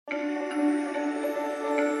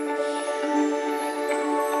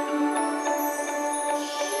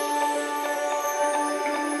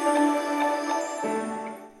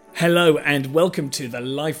Hello and welcome to the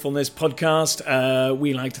Lifefulness podcast.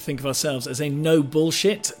 We like to think of ourselves as a no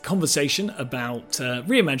bullshit conversation about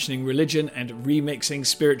reimagining religion and remixing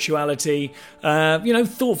spirituality.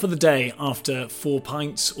 Thought for the day after 4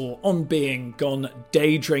 pints or on being gone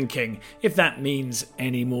day drinking, if that means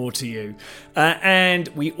any more to you. And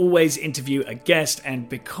we always interview a guest, and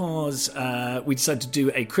because we decided to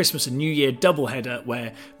do a Christmas and New Year doubleheader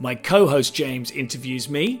where my co-host James interviews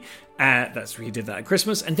me, he did that at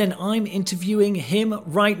Christmas, and then I'm interviewing him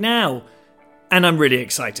right now. And I'm really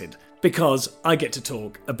excited because I get to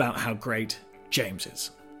talk about how great James is.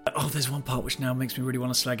 Oh, there's one part which now makes me really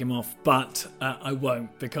want to slag him off, but I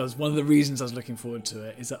won't, because one of the reasons I was looking forward to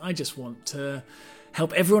it is that I just want to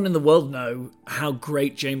help everyone in the world know how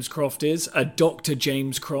great James Croft is. Dr.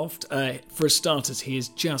 James Croft. For starters, he is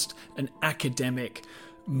just an academic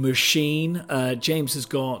machine. James has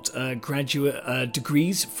got graduate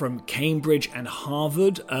degrees from Cambridge and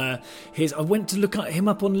Harvard. I went to look him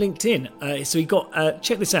up on LinkedIn. So he got,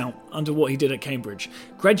 check this out, under what he did at Cambridge.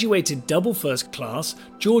 Graduated double first class,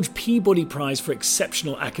 George Peabody Prize for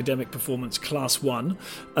Exceptional Academic Performance, Class 1,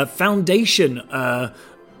 a Foundation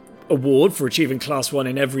Award for achieving Class 1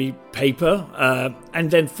 in every paper, and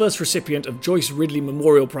then first recipient of Joyce Ridley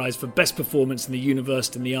Memorial Prize for Best Performance in the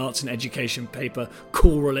University in the Arts and Education paper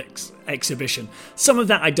Choral Exhibition. Some of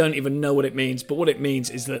that I don't even know what it means, but what it means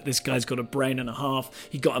is that this guy's got a brain and a half.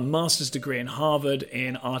 He got a master's degree in Harvard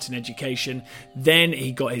in Art and Education. Then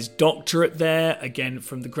he got his doctorate there, again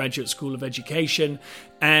from the Graduate School of Education.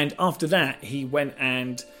 And after that, he went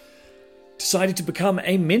and decided to become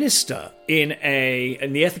a minister in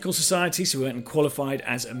the Ethical Society, so he went and qualified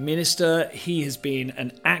as a minister. He has been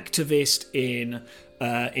an activist in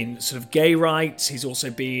sort of gay rights. He's also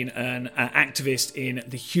been an activist in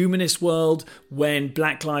the humanist world. When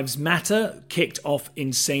Black Lives Matter kicked off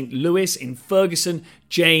in St. Louis, in Ferguson,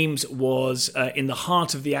 James was in the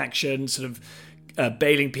heart of the action, sort of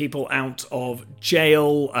bailing people out of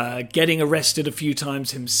jail, getting arrested a few times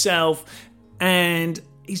himself, and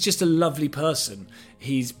he's just a lovely person.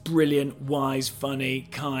 He's brilliant, wise, funny,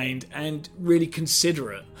 kind, and really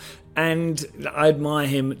considerate. And I admire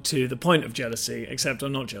him to the point of jealousy, except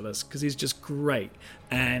I'm not jealous, because he's just great.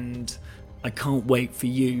 And I can't wait for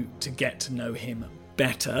you to get to know him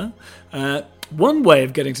better. One way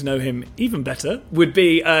of getting to know him even better would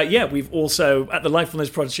be, we've also, at the Lifefulness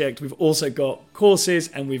Project, we've also got courses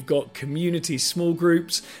and we've got community small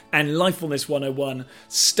groups, and Lifefulness 101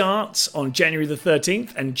 starts on January the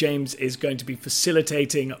 13th, and James is going to be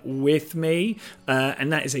facilitating with me,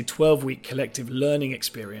 and that is a 12-week collective learning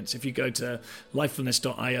experience. If you go to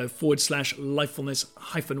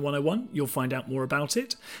lifefulness.io/lifefulness-101, you'll find out more about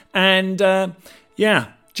it. And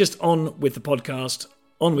just on with the podcast.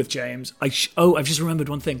 On with James. I've just remembered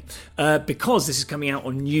one thing. Because this is coming out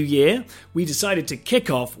on New Year, we decided to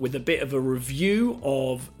kick off with a bit of a review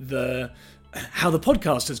of how the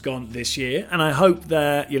podcast has gone this year. And I hope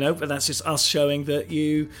that, that's just us showing that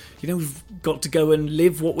we've got to go and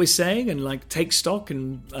live what we're saying and like take stock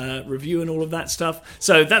and review and all of that stuff.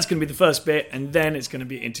 So that's going to be the first bit. And then it's going to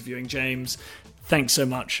be interviewing James. Thanks so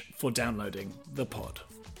much for downloading the pod.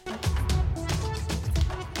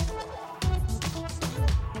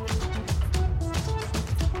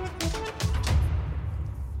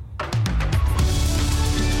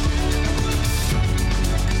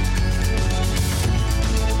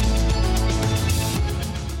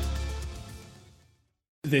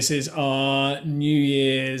 This is our New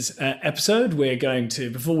Year's episode.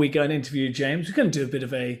 Before we go and interview James, we're going to do a bit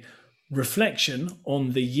of a reflection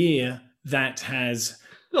on the year that has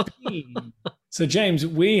been. So, James,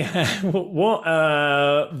 we have what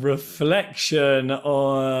a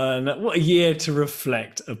year to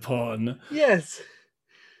reflect upon. Yes,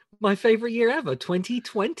 my favorite year ever,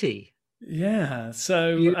 2020. Yeah,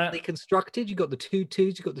 so beautifully constructed. You got the 2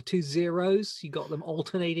 2s, you got the 2 zeros, you got them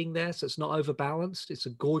alternating there, so it's not overbalanced. It's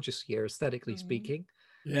a gorgeous year, aesthetically speaking.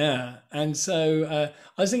 Yeah, and so I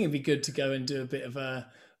was thinking it'd be good to go and do a bit of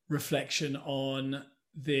a reflection on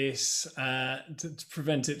this to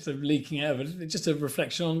prevent it from leaking out. Just a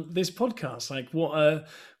reflection on this podcast, like what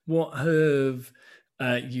have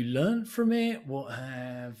you learned from it? What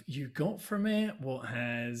have you got from it? What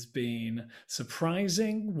has been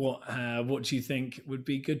surprising? What do you think would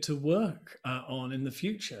be good to work on in the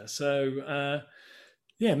future? So,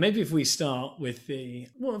 maybe if we start with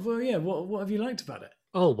what have you liked about it?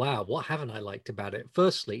 Oh, wow. What haven't I liked about it?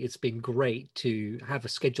 Firstly, it's been great to have a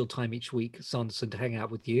scheduled time each week, Sanderson, to hang out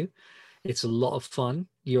with you. It's a lot of fun.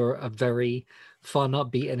 You're a very fun,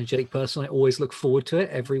 upbeat, energetic person. I always look forward to it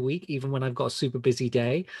every week, even when I've got a super busy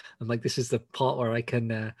day. I'm like, this is the part where I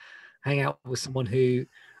can hang out with someone who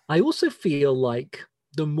I also feel like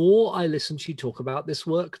the more I listen to you talk about this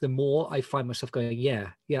work, the more I find myself going, yeah,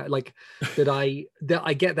 like that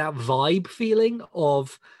I get that vibe feeling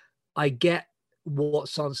of I get what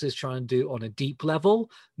Sansa is trying to do on a deep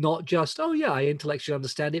level, not just, oh yeah, I intellectually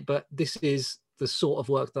understand it, but this is the sort of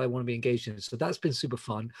work that I want to be engaged in. So that's been super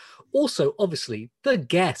fun. Also, obviously, the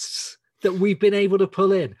guests that we've been able to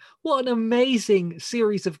pull in. What an amazing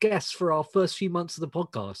series of guests for our first few months of the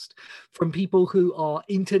podcast, from people who are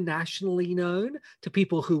internationally known to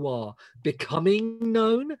people who are becoming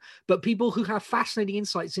known, but people who have fascinating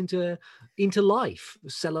insights into life,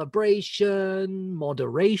 celebration,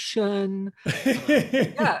 moderation,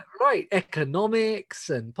 yeah, right,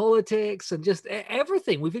 economics and politics and just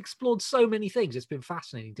everything. We've explored so many things. It's been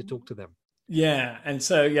fascinating to talk to them. Yeah, and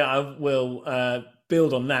so I will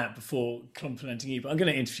build on that before complimenting you. But I'm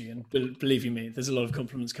going to interview you, and believe you me, there's a lot of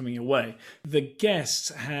compliments coming your way. The guests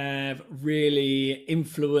have really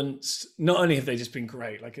influenced. Not only have they just been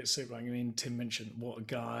great, like it's super. I mean, Tim mentioned what a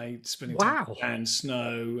guy spending time with Dan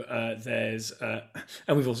Snow. There's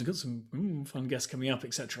and we've also got some fun guests coming up,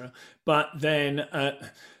 etc. But then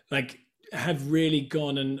like have really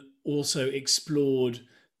gone and also explored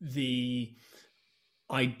the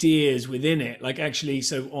ideas within it, like actually,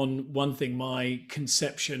 so on one thing, my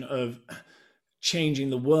conception of changing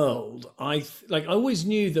the world, I always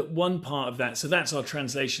knew that one part of that, so that's our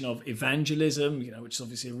translation of evangelism, which is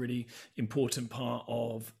obviously a really important part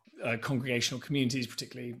of congregational communities,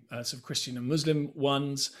 particularly sort of Christian and Muslim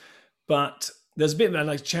ones. But there's a bit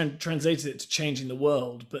that translated it to changing the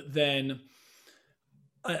world, but then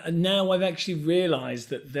now I've actually realized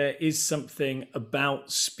that there is something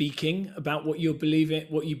about speaking about what you believe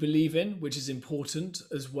in, which is important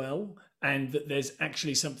as well. And that there's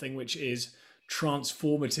actually something which is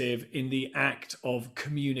transformative in the act of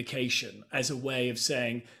communication as a way of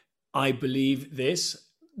saying, I believe this,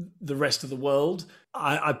 the rest of the world.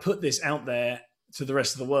 I put this out there to the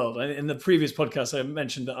rest of the world. In the previous podcast, I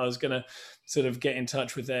mentioned that I was going to sort of I'm in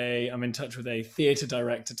touch with a theatre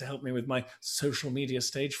director to help me with my social media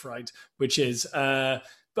stage fright, which is, but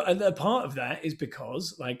a part of that is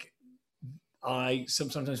because I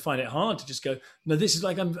sometimes find it hard to just go, no, this is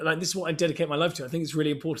this is what I dedicate my life to. I think it's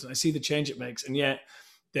really important. I see the change it makes. And yet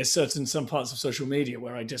there's some parts of social media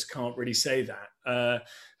where I just can't really say that.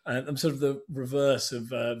 I'm sort of the reverse of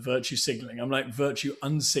virtue signaling. I'm like virtue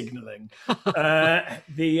unsignaling. And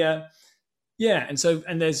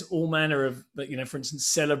there's all manner of, for instance,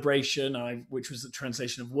 celebration, which was the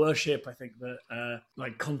translation of worship. I think that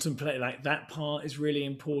contemplate, that part is really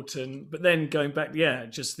important. But then going back,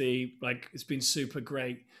 just it's been super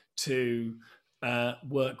great to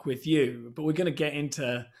work with you. But we're going to get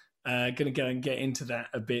into that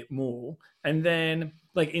a bit more. And then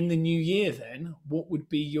in the new year, then what would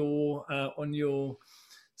be your on your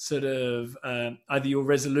sort of either your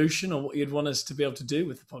resolution or what you'd want us to be able to do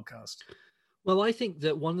with the podcast? Well, I think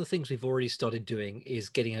that one of the things we've already started doing is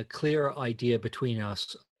getting a clearer idea between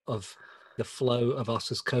us of the flow of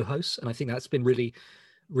us as co-hosts. And I think that's been really,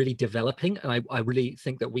 really developing. And I really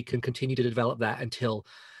think that we can continue to develop that until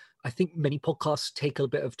I think many podcasts take a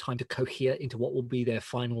bit of time to cohere into what will be their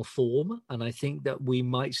final form. And I think that we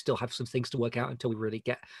might still have some things to work out until we really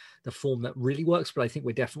get the form that really works. But I think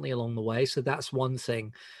we're definitely along the way. So that's one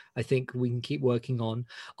thing I think we can keep working on.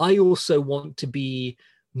 I also want to be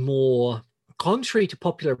more, contrary to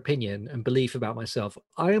popular opinion and belief about myself,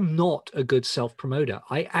 I am not a good self-promoter.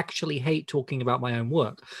 I actually hate talking about my own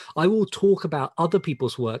work. I will talk about other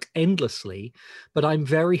people's work endlessly, but I'm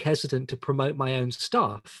very hesitant to promote my own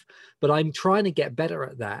stuff. But I'm trying to get better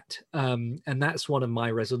at that. And that's one of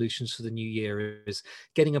my resolutions for the new year, is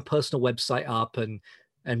getting a personal website up and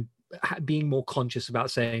being more conscious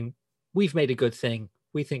about saying, we've made a good thing.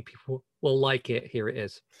 We think people will like it. Here it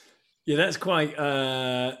is. Yeah, that's quite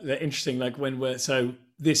interesting.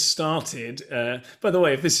 This started, by the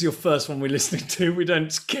way, if this is your first one we're listening to, we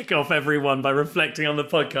don't kick off everyone by reflecting on the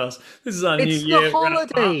podcast. This is our new year. It's the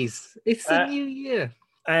holidays. It's the new year.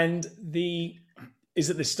 And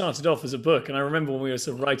this started off as a book. And I remember when we were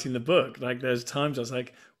sort of writing the book, there's times I was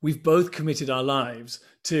like, we've both committed our lives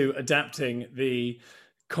to adapting the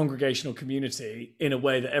congregational community in a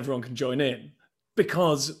way that everyone can join in,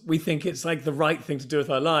 because we think it's the right thing to do with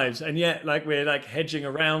our lives. And yet we're hedging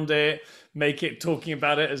around it, talking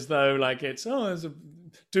about it as though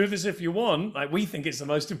do this if you want. We think it's the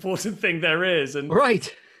most important thing there is. And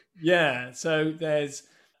right. Yeah. So there's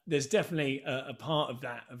definitely a part of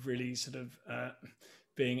that, of really sort of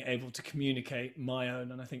being able to communicate my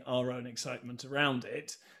own, and I think our own, excitement around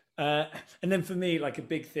it. And then for me, a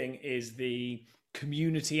big thing is the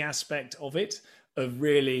community aspect of it. of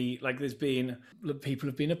really, like, there's been, people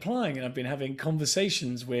have been applying, and I've been having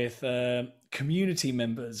conversations with community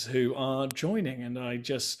members who are joining. And I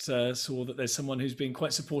just saw that there's someone who's been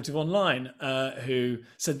quite supportive online who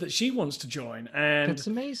said that she wants to join. And That's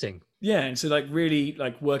amazing. yeah, and so like really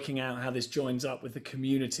like working out how this joins up with the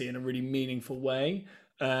community in a really meaningful way.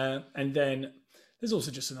 And then there's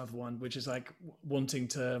also just another one, which is like wanting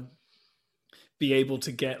to be able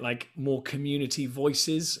to get like more community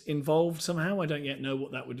voices involved somehow. I don't yet know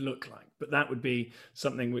what that would look like, but that would be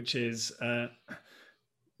something which is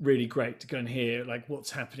really great to go and hear like what's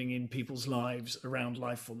happening in people's lives around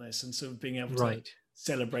lifefulness, and sort of being able to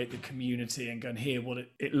celebrate the community and go and hear what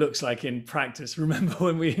it looks like in practice. Remember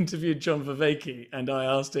when we interviewed John Vervaeke and I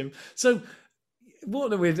asked him, so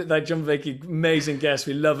what are we, like, John Vervaeke, amazing guest,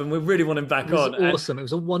 we love him, we really want him back on. Awesome. It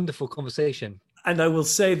was a wonderful conversation. And I will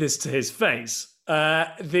say this to his face,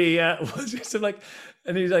 was just like,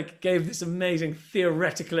 and he like gave this amazing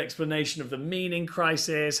theoretical explanation of the meaning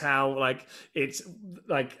crisis, how like it's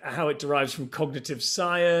like how it derives from cognitive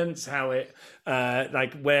science, how it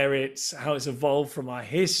like where it's how it's evolved from our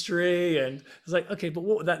history. And I was like, okay, but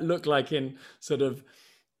what would that look like in sort of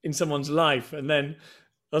in someone's life? And then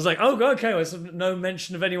I was like, oh, okay, well, it's no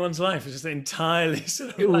mention of anyone's life. It's just entirely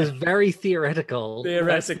sort of it was very theoretical.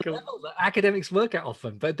 Theoretical. That academics work at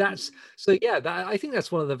often. But that's, so yeah, I think that's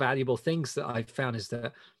one of the valuable things that I've found, is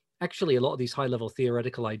that actually a lot of these high-level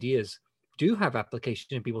theoretical ideas do have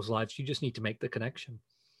application in people's lives. You just need to make the connection.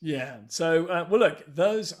 Yeah. So, well, look,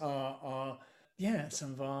 those are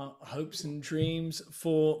some of our hopes and dreams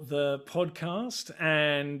for the podcast.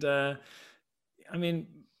 And I mean,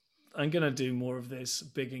 I'm going to do more of this,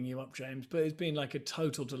 bigging you up, James, but it's been like a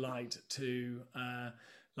total delight to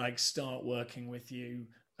like start working with you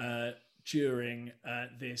during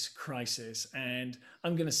this crisis. And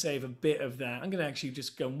I'm going to save a bit of that. I'm going to actually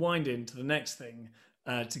just go and wind into the next thing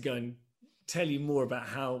to go and tell you more about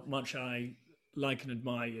how much I like and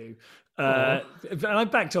admire you. And I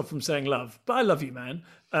backed off from saying love, but I love you, man.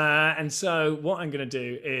 And so what I'm going to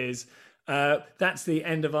do is that's the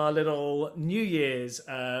end of our little New Year's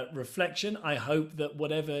reflection. I hope that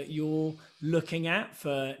whatever you're looking at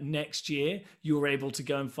for next year, you're able to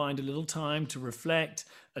go and find a little time to reflect,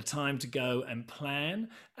 a time to go and plan,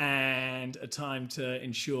 and a time to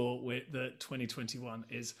ensure that 2021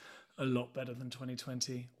 is a lot better than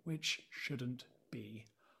 2020, which shouldn't be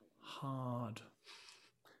hard.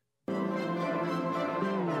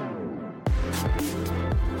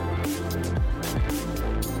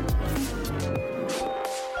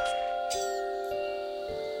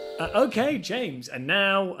 Okay, James. And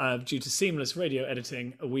now, due to seamless radio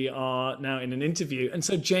editing, we are now in an interview. And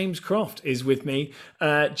so James Croft is with me.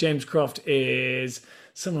 James Croft is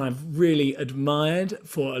someone I've really admired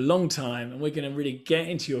for a long time. And we're going to really get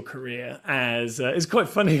into your career as... it's quite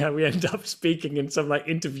funny how we end up speaking in some like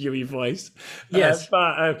interviewee voice. Yes.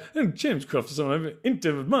 But James Croft is someone I've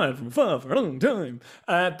admired from afar for a long time.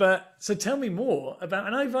 But so tell me more about...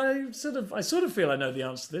 And I sort of feel I know the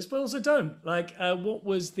answer to this, but also don't. Like, what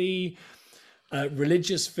was the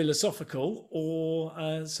religious, philosophical,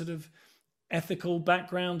 or sort of ethical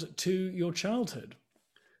background to your childhood?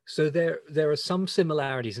 So there are some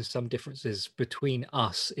similarities and some differences between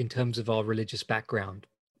us in terms of our religious background.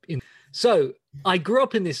 So I grew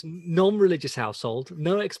up in this non-religious household,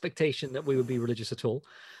 no expectation that we would be religious at all.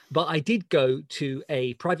 But I did go to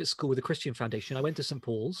a private school with a Christian foundation. I went to St.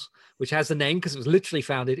 Paul's, which has the name because it was literally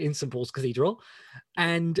founded in St. Paul's Cathedral.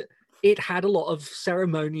 And it had a lot of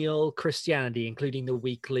ceremonial Christianity, including the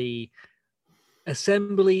weekly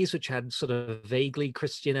assemblies, which had sort of vaguely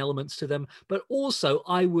Christian elements to them. But also,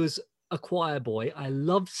 I was a choir boy. I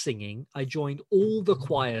loved singing. I joined all the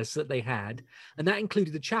choirs that they had, and that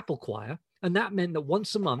included the chapel choir. And that meant that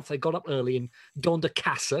once a month, I got up early and donned a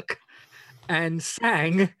cassock and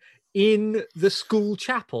sang in the school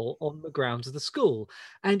chapel on the grounds of the school.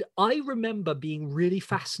 And I remember being really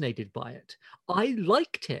fascinated by it. I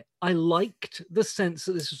liked it. I liked the sense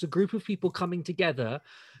that this was a group of people coming together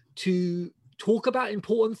to talk about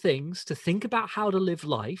important things, to think about how to live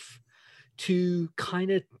life, to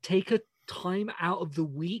kind of take a time out of the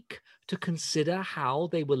week to consider how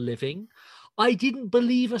they were living. I didn't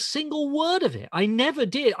believe a single word of it. I never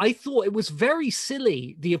did. I thought it was very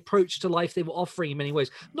silly, the approach to life they were offering in many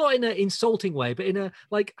ways, not in an insulting way, but in a,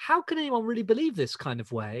 like, how can anyone really believe this kind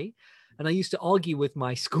of way? And I used to argue with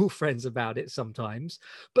my school friends about it sometimes,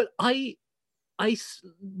 but I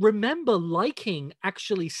remember liking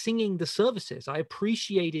actually singing the services. I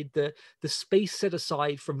appreciated the space set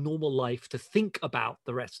aside from normal life to think about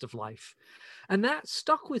the rest of life. And that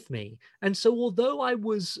stuck with me. And so although I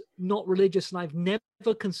was not religious and I've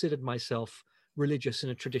never considered myself religious in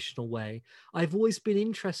a traditional way. I've always been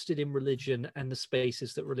interested in religion and the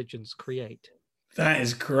spaces that religions create. That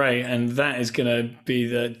is great. And that is going to be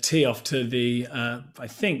the tee off to the, I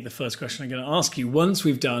think, the first question I'm going to ask you once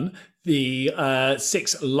we've done the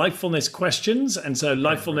 6 lifefulness questions. And so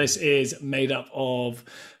lifefulness is made up of,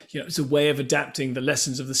 it's a way of adapting the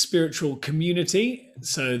lessons of the spiritual community.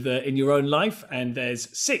 So that in your own life, and there's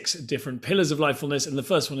 6 different pillars of lifefulness. And the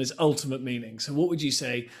first one is ultimate meaning. So what would you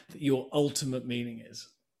say that your ultimate meaning is?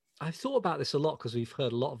 I've thought about this a lot because we've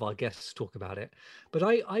heard a lot of our guests talk about it, but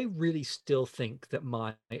I really still think that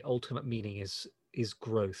my ultimate meaning is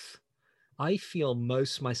growth. I feel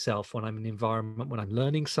most myself when I'm in an environment, when I'm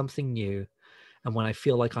learning something new, and when I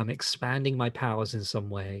feel like I'm expanding my powers in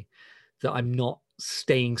some way, that I'm not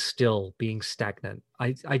staying still, being stagnant.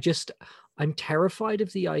 I'm terrified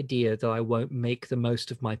of the idea that I won't make the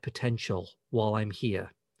most of my potential while I'm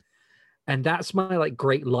here. And that's my like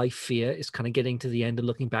great life fear, is kind of getting to the end and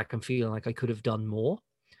looking back and feeling like I could have done more.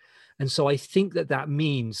 And so I think that that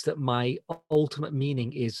means that my ultimate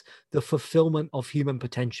meaning is the fulfillment of human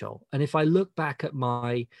potential. And if I look back at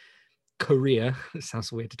my career, it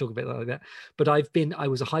sounds weird to talk about like that, but I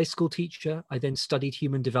was a high school teacher. I then studied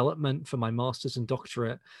human development for my master's and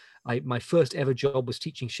doctorate. My first ever job was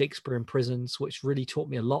teaching Shakespeare in prisons, which really taught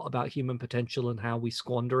me a lot about human potential and how we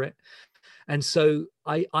squander it. And so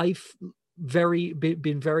I've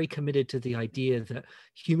been very committed to the idea that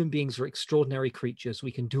human beings are extraordinary creatures.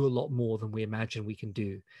 We can do a lot more than we imagine we can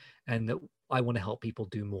do, and that I want to help people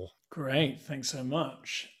do more. Great, thanks so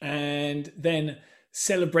much. And then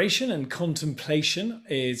celebration and contemplation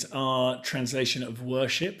is our translation of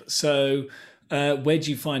worship. So where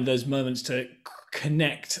do you find those moments to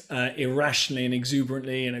connect irrationally and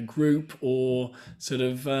exuberantly in a group, or sort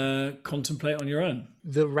of contemplate on your own?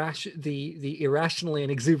 The irrationally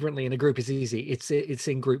and exuberantly in a group is easy. It's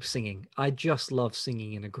in group singing. I just love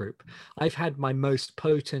singing in a group. I've had my most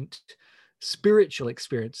potent spiritual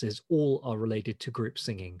experiences all are related to group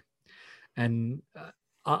singing, and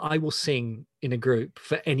I will sing in a group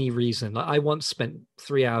for any reason. I once spent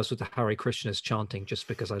 3 hours with the Hare Krishnas chanting just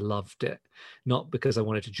because I loved it, not because I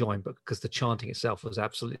wanted to join, but because the chanting itself was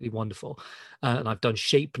absolutely wonderful. And I've done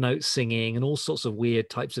shape note singing and all sorts of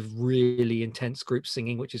weird types of really intense group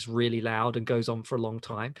singing, which is really loud and goes on for a long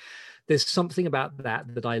time. There's something about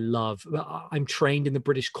that I love. I'm trained in the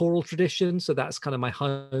British choral tradition, so that's kind of my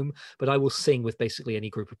home, but I will sing with basically any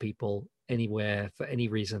group of people, anywhere, for any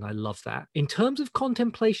reason. I love that. In terms of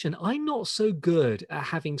contemplation, I'm not so good at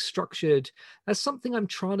having structured. That's something I'm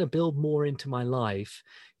trying to build more into my life.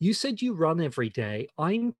 You said you run every day.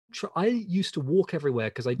 I used to walk everywhere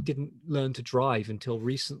because I didn't learn to drive until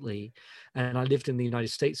recently. And I lived in the United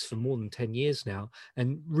States for more than 10 years now.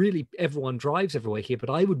 And really everyone drives everywhere here, but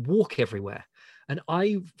I would walk everywhere. And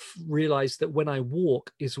I realized that when I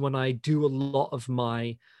walk is when I do a lot of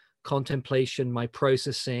my contemplation, my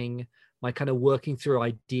processing, my kind of working through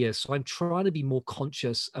ideas. So I'm trying to be more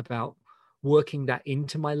conscious about working that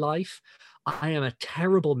into my life. I am a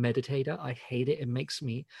terrible meditator. I hate it.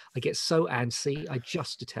 I get so antsy. I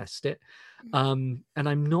just detest it. And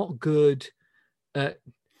I'm not good at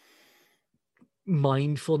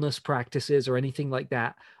mindfulness practices or anything like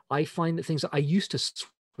that. I find that things I used to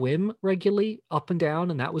swim regularly up and down,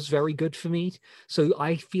 and that was very good for me. So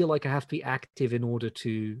I feel like I have to be active in order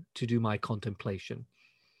to do my contemplation.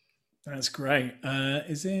 That's great.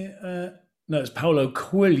 Is it? No, it's Paulo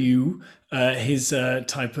Coelho. His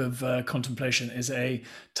type of contemplation is a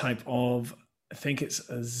type of, I think it's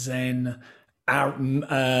a Zen,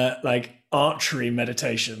 like archery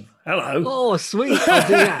meditation. Hello. Oh, sweet! I'll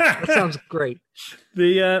do that. That sounds great.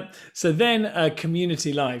 So then,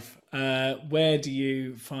 community life. Where do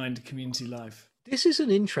you find community life? This is an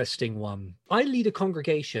interesting one. I lead a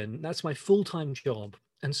congregation. That's my full-time job.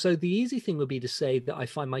 And so the easy thing would be to say that I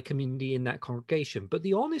find my community in that congregation. But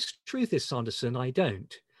the honest truth is, Sanderson, I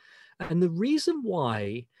don't. And the reason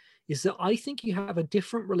why is that I think you have a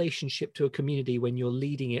different relationship to a community when you're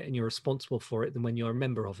leading it and you're responsible for it than when you're a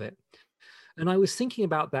member of it. And I was thinking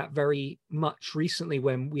about that very much recently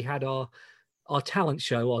when we had our talent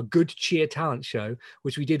show, our Good Cheer talent show,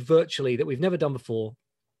 which we did virtually, that we've never done before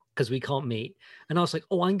because we can't meet. And I was like,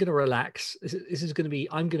 oh, I'm going to relax.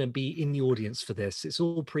 I'm going to be in the audience for this. It's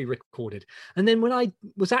all pre-recorded. And then when I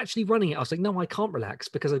was actually running it, I was like, no, I can't relax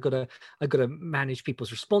because I've got to manage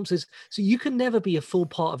people's responses. So you can never be a full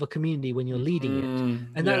part of a community when you're leading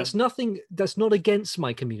it. And that's not against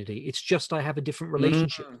my community. It's just I have a different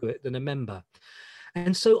relationship to it than a member.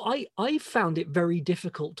 And so I found it very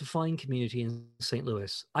difficult to find community in St.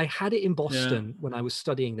 Louis. I had it in Boston when I was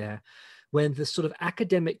studying there, when the sort of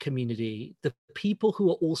academic community, the people who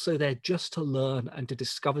are also there just to learn and to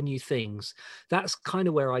discover new things, that's kind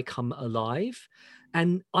of where I come alive.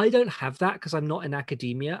 And I don't have that because I'm not in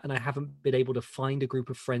academia and I haven't been able to find a group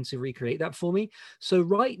of friends who recreate that for me. So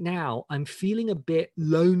right now I'm feeling a bit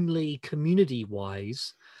lonely community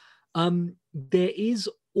wise. There is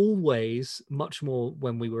always much more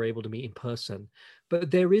when we were able to meet in person, but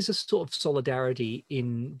there is a sort of solidarity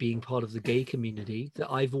in being part of the gay community that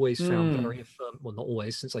I've always found very affirming. Well, not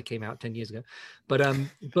always, since I came out 10 years ago, but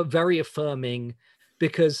very affirming,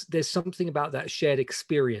 because there's something about that shared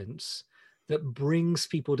experience that brings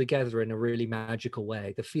people together in a really magical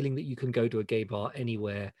way. The feeling that you can go to a gay bar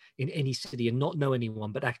anywhere in any city and not know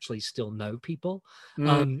anyone, but actually still know people,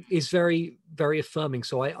 is very, very affirming.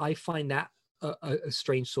 So I find that a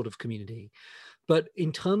strange sort of community. But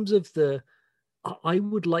in terms of I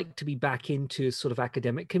would like to be back into sort of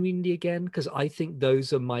academic community again, because I think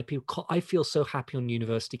those are my people. I feel so happy on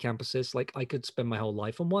university campuses. Like I could spend my whole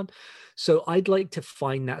life on one. So I'd like to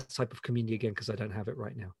find that type of community again, because I don't have it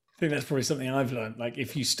right now. I think that's probably something I've learned. Like,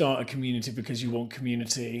 if you start a community because you want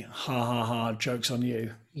community, ha ha ha, joke's on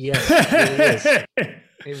you. Yes, it really is.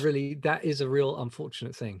 It really, that is a real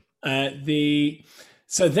unfortunate thing.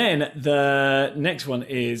 So then the next one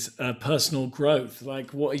is personal growth.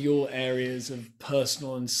 Like, what are your areas of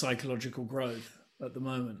personal and psychological growth at the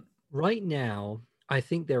moment? Right now, I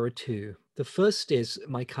think there are two. The first is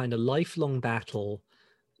my kind of lifelong battle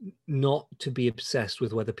not to be obsessed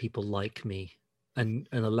with whether people like me, and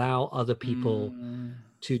allow other people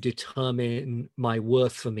to determine my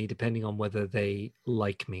worth for me depending on whether they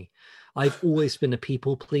like me. I've always been a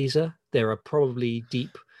people pleaser. There are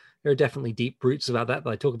definitely deep roots about that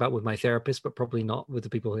I talk about with my therapist, but probably not with the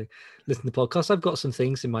people who listen to the podcast. I've got some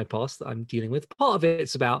things in my past that I'm dealing with. Part of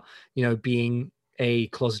it's about, being a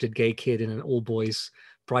closeted gay kid in an all boys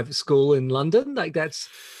private school in London. Like that's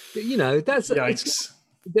Yikes.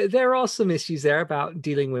 There are some issues there about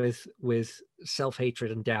dealing with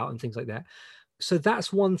self-hatred and doubt and things like that. So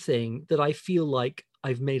that's one thing that I feel like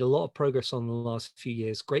I've made a lot of progress on in the last few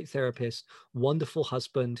years. Great therapist, wonderful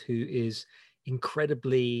husband who is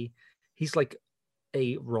he's like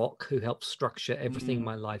a rock who helps structure everything in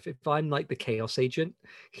my life. If I'm like the chaos agent,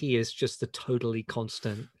 he is just the totally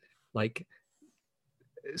constant like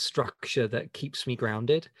structure that keeps me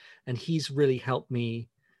grounded. And he's really helped me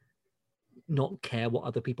not care what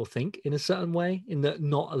other people think in a certain way, in that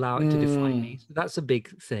not allow it to define me. So that's a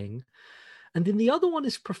big thing. And then the other one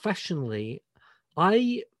is professionally.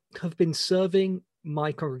 I have been serving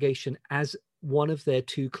my congregation as one of their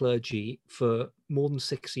two clergy for more than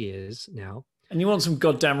 6 years now. And you want some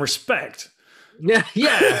goddamn respect. Yeah.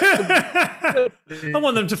 I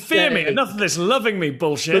want them to fear me. Enough of this loving me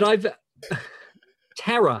bullshit. But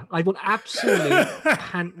terror. I want absolute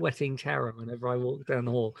pant-wetting terror whenever I walk down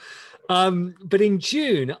the hall. But in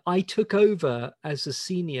June, I took over as a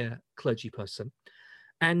senior clergy person.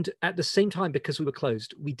 And at the same time, because we were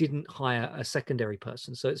closed, we didn't hire a secondary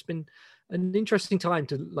person. So it's been an interesting time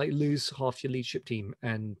to like lose half your leadership team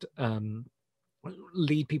and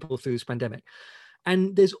lead people through this pandemic.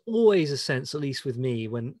 And there's always a sense, at least with me,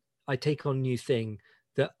 when I take on a new thing,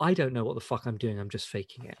 that I don't know what the fuck I'm doing. I'm just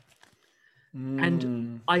faking it.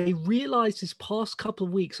 And I realized this past couple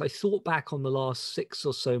of weeks, I thought back on the last 6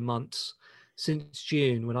 or so months since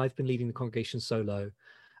June when I've been leading the congregation solo.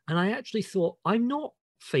 And I actually thought, I'm not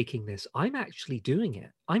faking this. I'm actually doing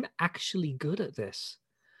it. I'm actually good at this.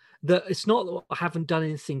 That it's not that I haven't done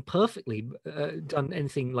anything perfectly, done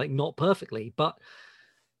anything like not perfectly, but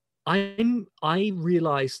I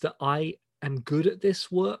realized that I am good at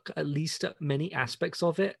this work, at least at many aspects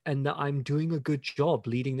of it, and that I'm doing a good job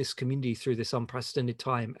leading this community through this unprecedented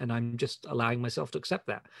time. And I'm just allowing myself to accept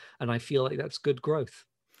that. And I feel like that's good growth.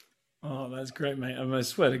 Oh, that's great, mate. I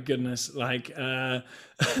swear to goodness, like, I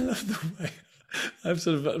love the way I've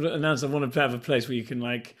sort of announced I want to have a place where you can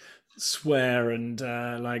like swear and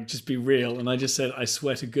like just be real. And I just said, I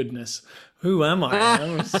swear to goodness. Who am I?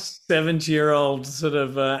 I'm a 70-year-old sort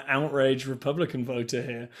of outraged Republican voter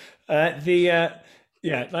here. Trying to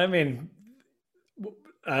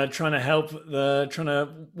trying to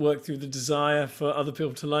work through the desire for other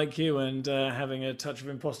people to like you and having a touch of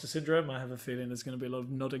imposter syndrome. I have a feeling there's going to be a lot of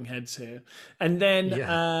nodding heads here. And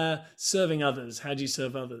then serving others. How do you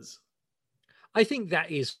serve others? I think that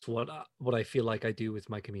is what I feel like I do with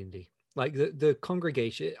my community. Like the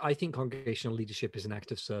congregation, I think congregational leadership is an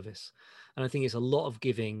act of service. And I think it's a lot of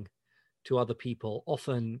giving to other people,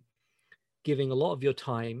 often giving a lot of your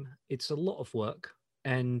time. It's a lot of work,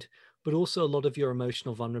 but also a lot of your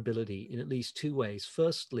emotional vulnerability in at least two ways.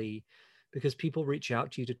 Firstly, because people reach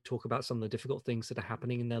out to you to talk about some of the difficult things that are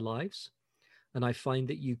happening in their lives. And I find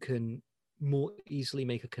that you can more easily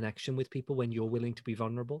make a connection with people when you're willing to be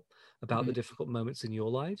vulnerable about the difficult moments in your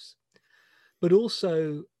lives. But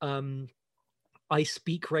also, I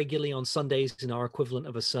speak regularly on Sundays in our equivalent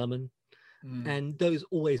of a sermon. And those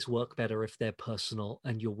always work better if they're personal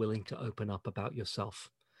and you're willing to open up about yourself.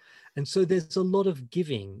 And so there's a lot of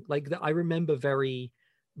giving. Like I remember very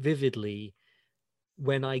vividly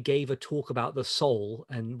when I gave a talk about the soul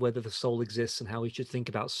and whether the soul exists and how we should think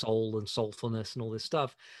about soul and soulfulness and all this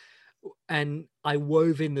stuff. And I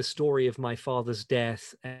wove in the story of my father's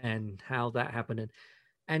death and how that happened,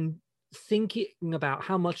 and thinking about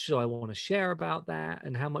how much do I want to share about that,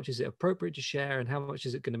 and how much is it appropriate to share, and how much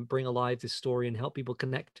is it going to bring alive this story and help people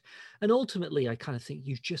connect. And ultimately, I kind of think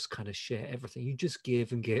you just kind of share everything. You just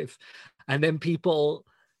give and give, and then people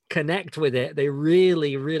connect with it. They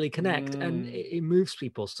really, really connect, and it moves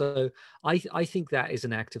people. So I think that is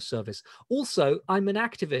an act of service. Also, I'm an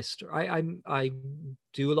activist. I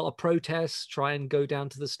do a lot of protests, try and go down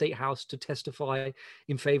to the state house to testify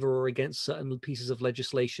in favor or against certain pieces of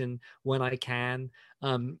legislation when I can,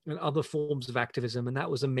 and other forms of activism. And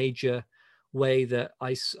that was a major way that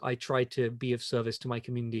I tried to be of service to my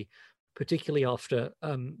community, particularly after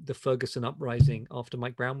the Ferguson uprising, after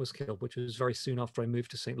Mike Brown was killed, which was very soon after I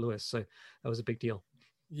moved to St. Louis. So that was a big deal.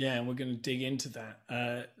 Yeah, and we're going to dig into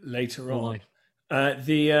that later Oh, on.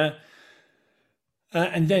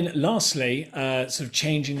 And then lastly, sort of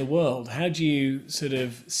changing the world. How do you sort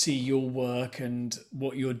of see your work and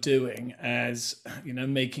what you're doing as,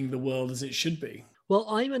 making the world as it should be? Well,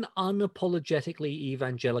 I'm an unapologetically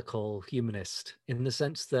evangelical humanist in the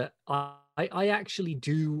sense that I actually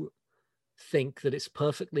do think that it's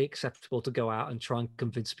perfectly acceptable to go out and try and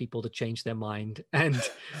convince people to change their mind and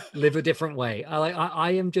live a different way.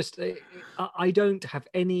 I am just, I don't have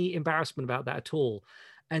any embarrassment about that at all.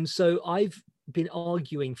 And so I've been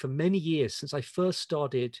arguing for many years since I first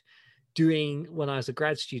started doing, when I was a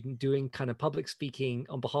grad student, doing kind of public speaking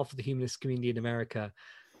on behalf of the humanist community in America.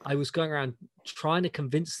 I was going around trying to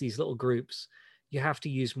convince these little groups, you have to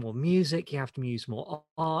use more music, you have to use more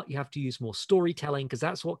art, you have to use more storytelling, because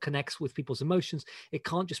that's what connects with people's emotions. It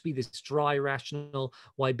can't just be this dry, rational,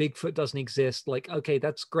 why Bigfoot doesn't exist. Like, okay,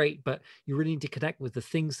 that's great, but you really need to connect with the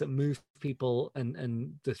things that move people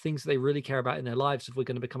and the things that they really care about in their lives if we're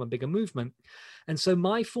going to become a bigger movement. And so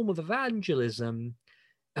my form of evangelism,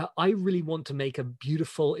 I really want to make a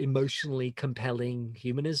beautiful, emotionally compelling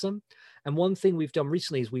humanism. And one thing we've done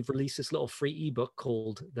recently is we've released this little free ebook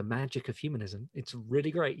called The Magic of Humanism. It's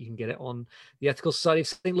really great. You can get it on the Ethical Society of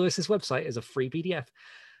St. Louis's website as a free PDF.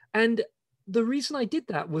 And the reason I did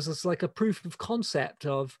that was as like a proof of concept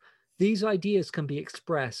of these ideas can be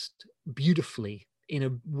expressed beautifully in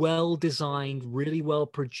a well-designed, really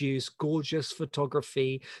well-produced, gorgeous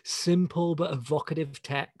photography, simple but evocative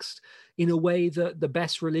text, in a way that the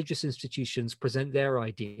best religious institutions present their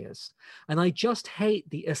ideas. And I just hate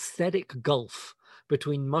the aesthetic gulf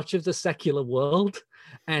between much of the secular world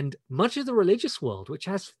and much of the religious world, which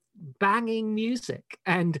has banging music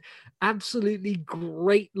and absolutely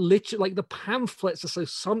great literature. Like the pamphlets are so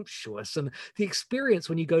sumptuous, and the experience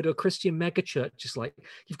when you go to a Christian megachurch is like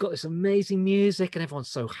you've got this amazing music and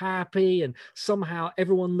everyone's so happy and somehow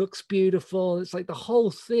everyone looks beautiful. It's like the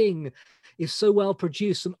whole thing is so well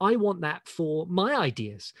produced, and I want that for my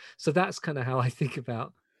ideas. So that's kind of how I think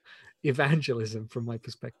about evangelism from my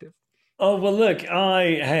perspective. Oh, well, look,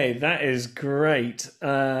 hey, that is great.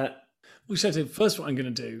 So first, what I'm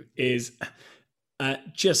going to do is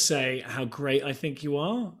just say how great I think you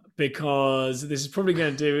are, because this is probably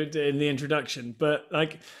going to do it in the introduction. But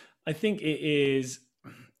like, I think it is,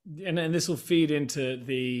 and this will feed into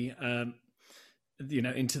the,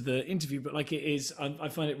 into the interview. But like, it is, I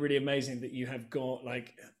find it really amazing that you have got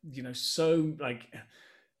like, so like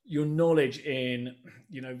your knowledge in,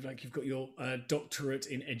 like you've got your doctorate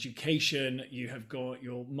in education, you have got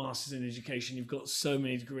your master's in education, you've got so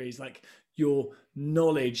many degrees, like your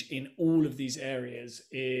knowledge in all of these areas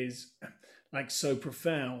is like so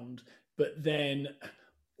profound. But then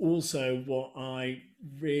also what I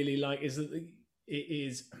really like is that it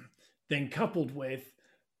is then coupled with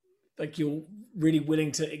like you're really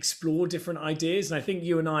willing to explore different ideas. And I think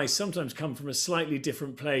you and I sometimes come from a slightly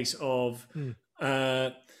different place of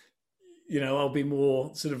I'll be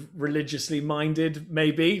more sort of religiously minded,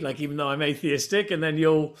 maybe, like even though I'm atheistic, and then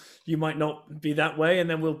you might not be that way, and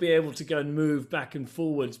then we'll be able to go and move back and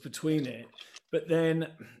forwards between it. But then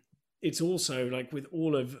it's also like with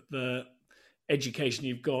all of the education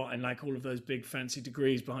you've got and like all of those big fancy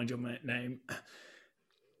degrees behind your name,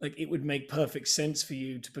 like it would make perfect sense for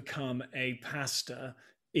you to become a pastor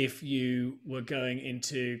if you were going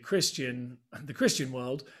into the Christian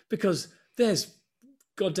world, because there's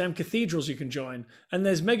goddamn cathedrals you can join, and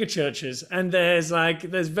there's mega churches, and there's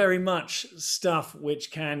very much stuff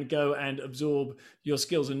which can go and absorb your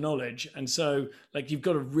skills and knowledge. And so like you've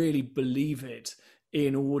got to really believe it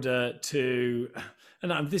in order to,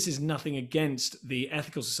 and this is nothing against the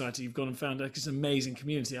Ethical Society you've gone and found, like it's an amazing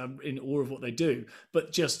community, I'm in awe of what they do,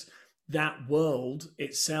 but just that world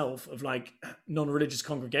itself of like non-religious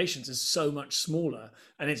congregations is so much smaller,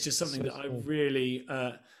 and it's just something that I really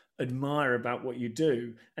admire about what you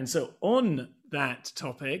do. And so on that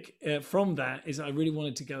topic, from that is I really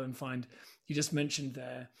wanted to go and find, you just mentioned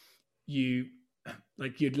there, you'd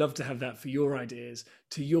love to have that for your ideas.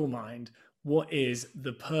 To your mind, what is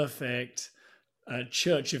the perfect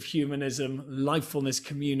church of humanism, lifefulness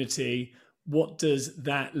community? What does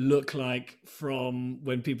that look like from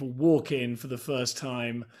when people walk in for the first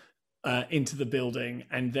time into the building,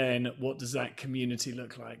 and then what does that community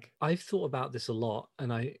look like? I've thought about this a lot,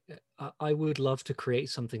 and I would love to create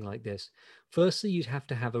something like this. Firstly, you'd have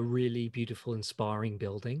to have a really beautiful, inspiring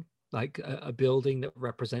building, like a building that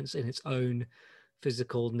represents in its own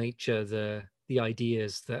physical nature the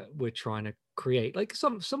ideas that we're trying to create. Like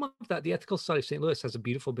some of that, the Ethical Society of St. Louis has a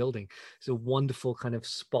beautiful building. It's a wonderful kind of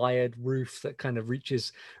spired roof that kind of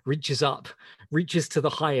reaches to the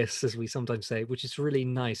highest, as we sometimes say, which is really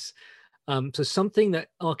nice. So something that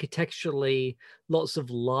architecturally, lots of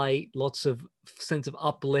light, lots of sense of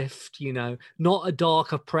uplift, not a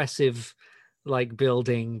dark, oppressive like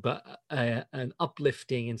building, but an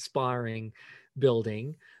uplifting, inspiring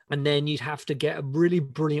building. And then you'd have to get a really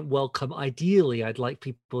brilliant welcome. Ideally, I'd like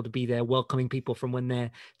people to be there welcoming people from when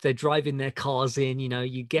they're driving their cars in.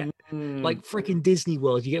 You get like freaking Disney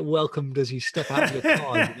World. You get welcomed as you step out of your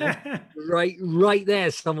car. Right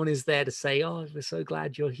there, someone is there to say, "Oh, we're so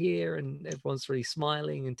glad you're here," and everyone's really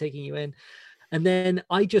smiling and taking you in. And then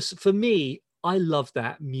for me, I love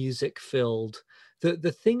that music-filled.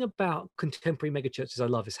 The thing about contemporary megachurches I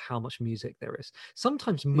love is how much music there is.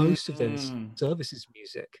 Sometimes most of their service is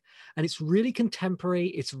music, and it's really contemporary.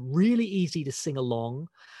 It's really easy to sing along,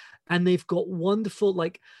 and they've got wonderful,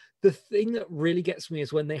 like the thing that really gets me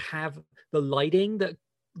is when they have the lighting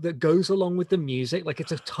that goes along with the music. Like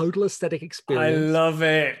it's a total aesthetic experience. I love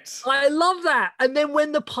it. I love that. And then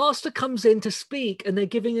when the pastor comes in to speak and they're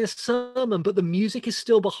giving a sermon, but the music is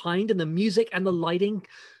still behind, and the music and the lighting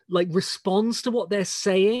like responds to what they're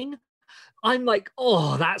saying, I'm like,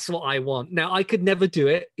 oh, that's what I want. Now, I could never do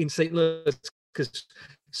it in St. Louis because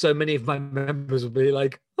so many of my members would be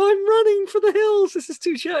like, I'm running for the hills. This is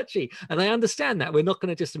too churchy. And I understand that. We're not going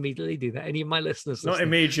to just immediately do that. Any of my listeners, not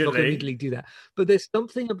immediately do that. But there's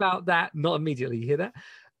something about that, not immediately, you hear that?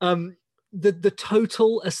 The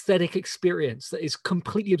total aesthetic experience that is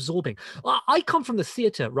completely absorbing. I come from the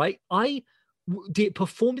theater, right? I did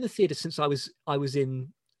performed in the theater since I was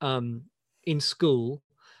in school.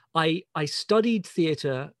 I studied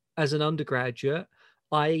theater as an undergraduate.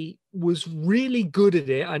 I was really good at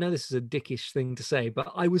it. I know this is a dickish thing to say,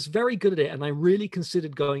 but I was very good at it, and I really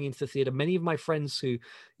considered going into theater. Many of my friends who,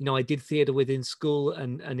 I did theater with in school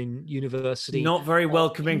and in university. Not very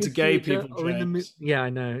welcoming to gay people, James. Yeah, I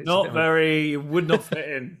know. Not very, would not fit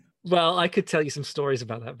in. Well, I could tell you some stories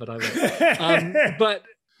about that, but I won't. But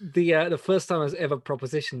the first time I was ever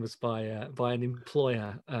propositioned was by an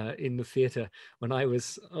employer in the theater when I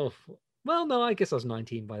was I guess I was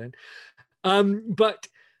 19 by then. But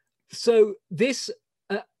so this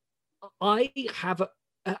I have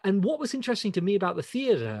and what was interesting to me about the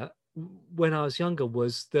theater when I was younger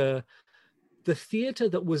was the theater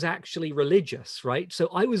that was actually religious, right? So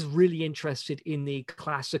I was really interested in the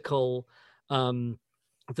classical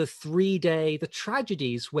the 3-day, the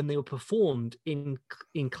tragedies when they were performed in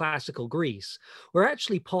classical Greece were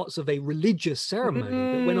actually parts of a religious ceremony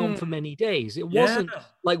that went on for many days. It wasn't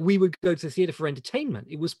like we would go to the theater for entertainment.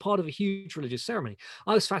 It was part of a huge religious ceremony.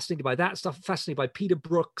 I was fascinated by that stuff, fascinated by Peter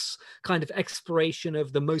Brook's kind of exploration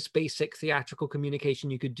of the most basic theatrical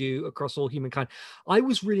communication you could do across all humankind. I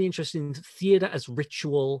was really interested in theater as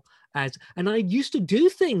ritual, and I used to do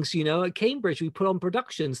things, at Cambridge. We put on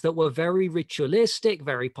productions that were very ritualistic,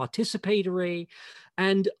 very participatory,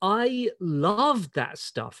 and I loved that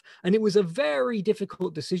stuff. And it was a very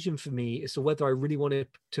difficult decision for me as to whether I really wanted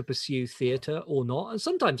to pursue theater or not. And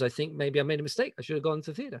sometimes I think maybe I made a mistake. I should have gone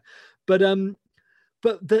to theater. But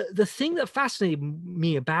the thing that fascinated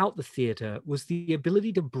me about the theater was the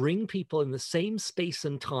ability to bring people in the same space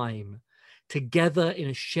and time together in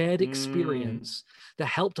a shared experience that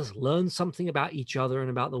helped us learn something about each other and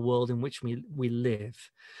about the world in which we live.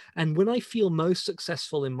 And when I feel most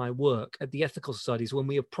successful in my work at the Ethical Societies, when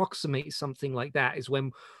we approximate something like that, is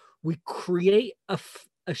when we create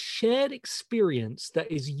a shared experience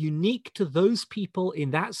that is unique to those people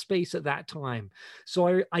in that space at that time.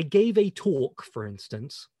 So I gave a talk, for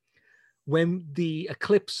instance, when the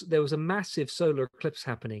eclipse, there was a massive solar eclipse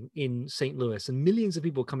happening in St. Louis, and millions of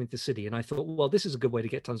people coming to the city. And I thought, well, this is a good way to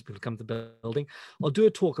get tons of people to come to the building. I'll do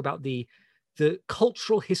a talk about the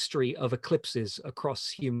cultural history of eclipses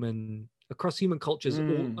across human cultures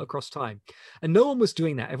all across time. And no one was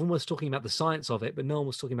doing that. Everyone was talking about the science of it, but no one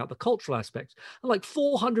was talking about the cultural aspects. And like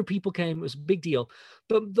 400 people came. It was a big deal.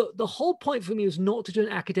 But the whole point for me was not to do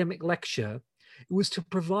an academic lecture. It was to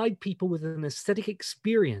provide people with an aesthetic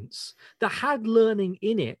experience that had learning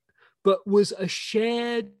in it, but was a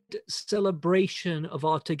shared celebration of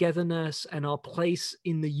our togetherness and our place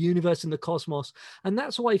in the universe and the cosmos. And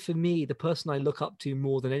that's why, for me, the person I look up to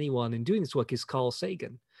more than anyone in doing this work is Carl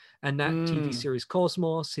Sagan. And that TV series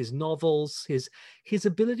Cosmos, his novels, his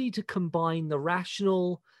ability to combine the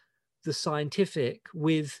rational, the scientific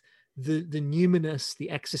with the numinous, the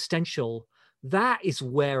existential, that is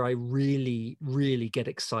where I really, really get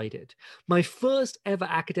excited. My first ever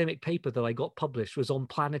academic paper that I got published was on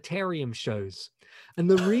planetarium shows.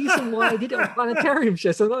 And the reason why I did it on planetarium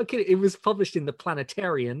shows, so I'm not kidding, it was published in the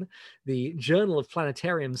Planetarian, the Journal of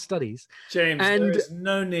Planetarium Studies. James, there is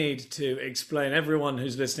no need to explain. Everyone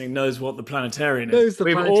who's listening knows what the Planetarian is.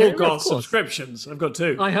 We've all got subscriptions. I've got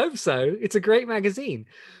 2. I hope so. It's a great magazine.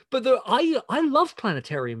 But I love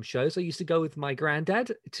planetarium shows. I used to go with my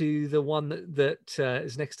granddad to the one that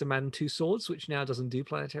is next to Man Two Swords, which now doesn't do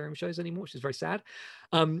planetarium shows anymore, which is very sad.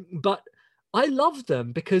 But I love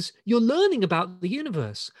them because you're learning about the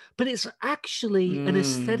universe, but it's actually an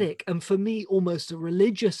aesthetic, and for me, almost a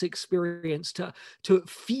religious experience to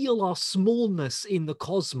feel our smallness in the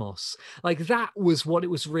cosmos. Like that was what it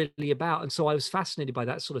was really about. And so I was fascinated by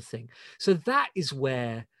that sort of thing. So that is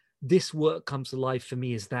where this work comes alive for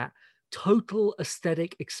me, is that total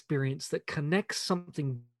aesthetic experience that connects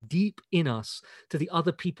something deep in us to the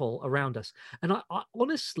other people around us. And I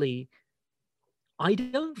honestly, I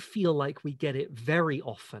don't feel like we get it very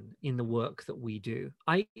often in the work that we do.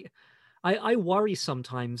 I worry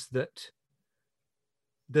sometimes that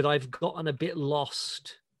I've gotten a bit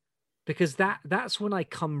lost, because that's when I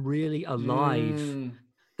come really alive.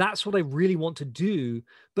 That's what I really want to do.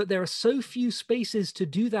 But there are so few spaces to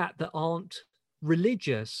do that aren't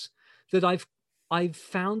religious, that I've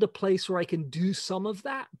found a place where I can do some of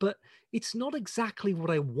that, but it's not exactly what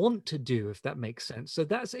I want to do, if that makes sense. So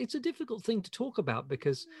it's a difficult thing to talk about,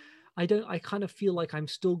 because I kind of feel like I'm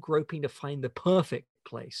still groping to find the perfect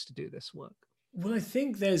place to do this work. Well, I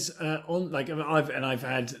think there's I've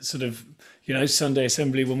had sort of, Sunday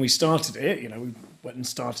Assembly when we started it, we went and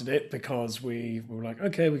started it because we were like,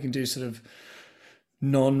 okay, we can do sort of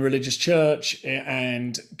non-religious church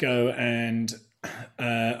and go and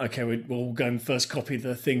okay, we'll go and first copy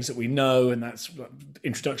the things that we know, and that's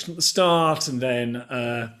introduction at the start, and then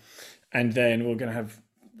we're going to have.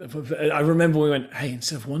 I remember we went, hey,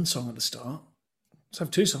 instead of one song at the start, let's have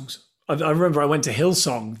 2 songs. I remember I went to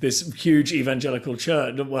Hillsong, this huge evangelical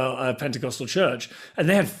church, Pentecostal church, and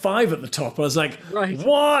they had 5 at the top. I was like, right.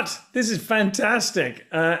 What? This is fantastic.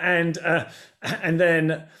 And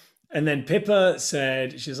then Pippa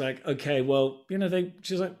said, she's like, okay, well,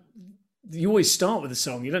 she's like, you always start with a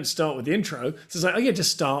song. You don't start with the intro. So it's like, oh yeah,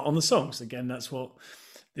 just start on the songs. Again, that's what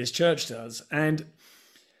this church does. And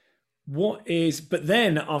but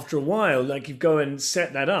then after a while, like you go and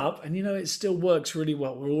set that up and, it still works really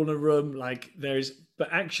well. We're all in a room, but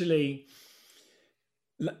actually,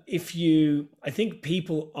 I think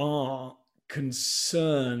people are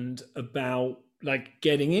concerned about like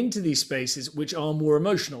getting into these spaces, which are more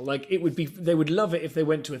emotional. Like they would love it if they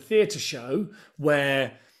went to a theatre show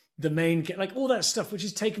where the main, like all that stuff, which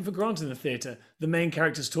is taken for granted in the theatre. The main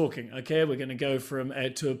character's talking. Okay, we're going to go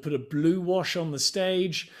to put a blue wash on the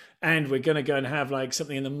stage, and we're going to go and have like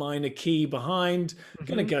something in the minor key behind. We're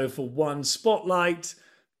going to go for one spotlight.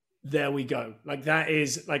 There we go. Like that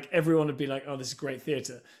is like everyone would be like, oh, this is great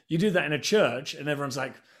theatre. You do that in a church, and everyone's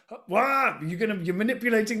like, wow, you're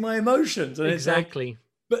manipulating my emotions. And exactly.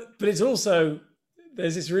 But it's also,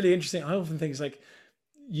 there's this really interesting. I often think it's like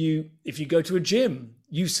if you go to a gym,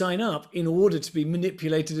 you sign up in order to be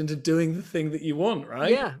manipulated into doing the thing that you want,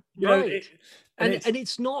 right? Yeah, right. And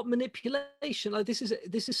it's not manipulation. Like this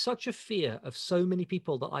is such a fear of so many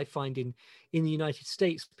people that I find in the United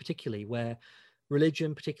States, particularly, where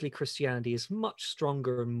religion, particularly Christianity, is much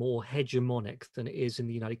stronger and more hegemonic than it is in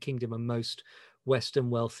the United Kingdom and most Western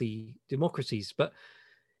wealthy democracies. But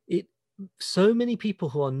so many people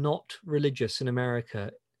who are not religious in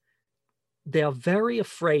America they are very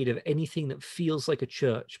afraid of anything that feels like a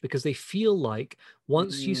church, because they feel like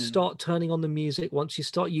once you Mm. start turning on the music, once you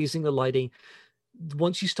start using the lighting,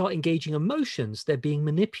 once you start engaging emotions, they're being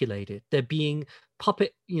manipulated. They're being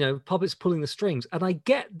puppets pulling the strings. And I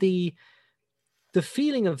get the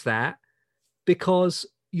feeling of that, because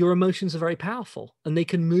your emotions are very powerful and they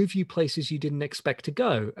can move you places you didn't expect to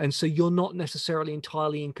go. And so you're not necessarily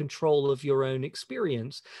entirely in control of your own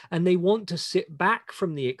experience. And they want to sit back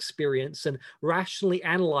from the experience and rationally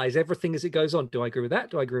analyze everything as it goes on. Do I agree with that?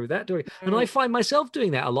 Do I agree with that? And I find myself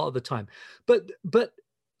doing that a lot of the time. But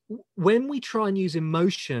when we try and use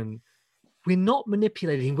emotion, we're not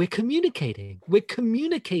manipulating, we're communicating. We're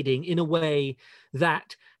communicating in a way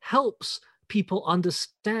that helps people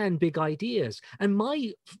understand big ideas. And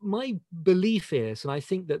my belief is, and I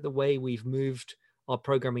think that the way we've moved our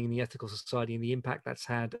programming in the Ethical Society and the impact that's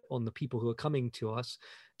had on the people who are coming to us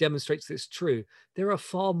demonstrates this true. There are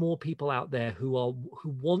far more people out there who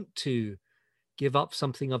want to give up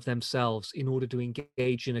something of themselves in order to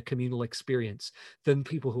engage in a communal experience than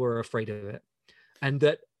people who are afraid of it. And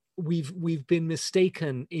that we've been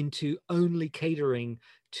mistaken into only catering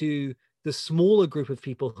to the smaller group of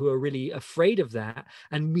people who are really afraid of that,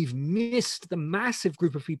 and we've missed the massive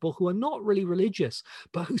group of people who are not really religious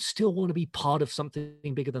but who still want to be part of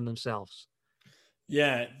something bigger than themselves.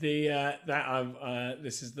 Yeah,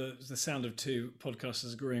 this is the sound of two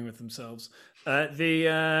podcasters agreeing with themselves.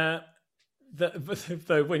 Though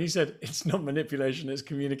when you said it's not manipulation, it's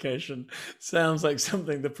communication, sounds like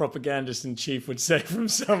something the propagandist in chief would say from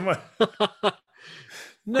somewhere.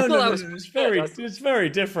 No, it's very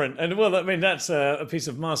different. And well, I mean, that's a piece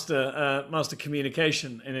of master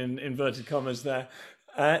communication in inverted commas there.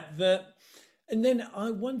 And then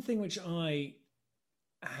one thing which I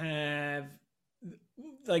have,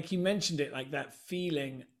 like you mentioned it, like that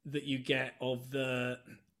feeling that you get of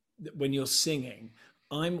when you're singing.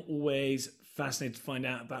 I'm always fascinated to find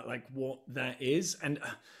out about like what that is, and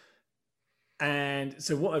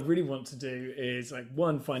so what I really want to do is like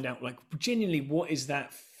find out like genuinely what is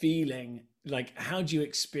that feeling like, how do you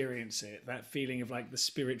experience it, that feeling of like the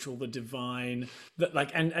spiritual, the divine, that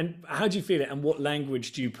like, and how do you feel it, and what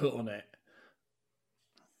language do you put on it?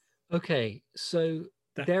 Okay, so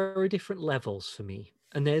there are different levels for me,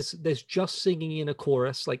 and there's just singing in a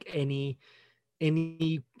chorus, like any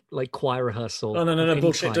like choir rehearsal. Oh no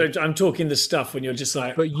bullshit! Type. I'm talking the stuff when you're just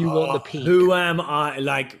like, but you want the peak. Who am I?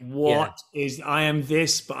 Like, what is? I am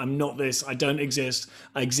this, but I'm not this. I don't exist.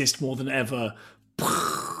 I exist more than ever.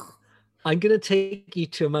 I'm gonna take you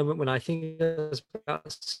to a moment when I think I was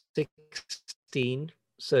about 16,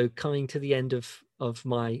 so coming to the end of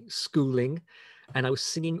my schooling, and I was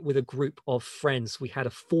singing with a group of friends. We had a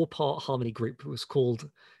 4-part harmony group. It was called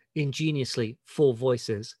ingeniously Four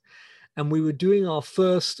Voices. And we were doing our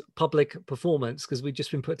first public performance because we'd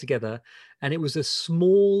just been put together. And it was a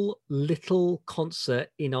small little concert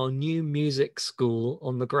in our new music school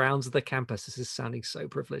on the grounds of the campus. This is sounding so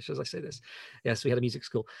privileged as I say this. Yes, we had a music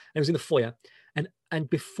school. And it was in the foyer. And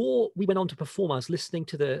before we went on to perform, I was listening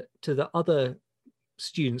to the other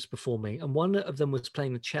students performing. And one of them was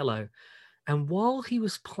playing the cello. And while he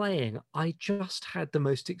was playing, I just had the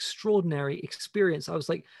most extraordinary experience. I was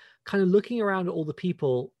like kind of looking around at all the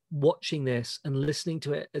people watching this and listening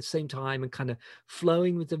to it at the same time and kind of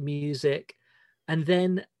flowing with the music. And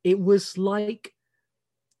then it was like,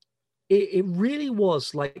 it really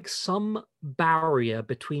was like some barrier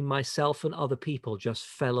between myself and other people just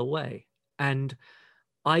fell away. And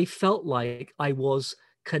I felt like I was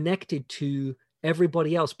connected to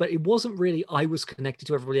everybody else, but it wasn't really I was connected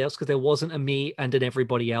to everybody else, because there wasn't a me and an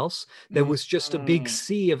everybody else. There was just a big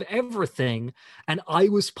sea of everything, and I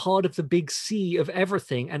was part of the big sea of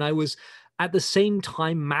everything, and I was at the same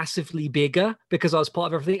time massively bigger because I was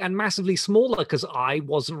part of everything, and massively smaller because I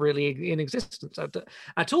wasn't really in existence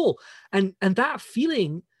at all. And that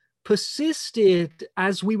feeling persisted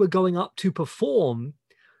as we were going up to perform.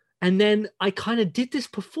 And then I kind of did this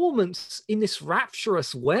performance in this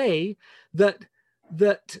rapturous way that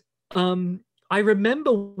I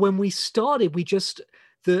remember when we started, we just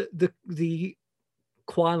the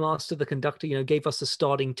choir master, the conductor, gave us a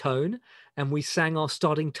starting tone, and we sang our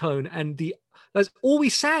starting tone, and that's all we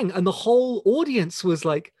sang, and the whole audience was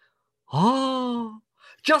like, "Oh."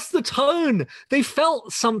 Just the tone. They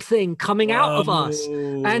felt something coming out of us,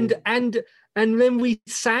 and then we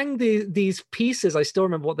sang these pieces. I still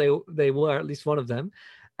remember what they were, at least one of them,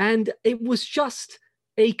 and it was just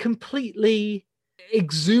a completely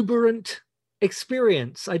exuberant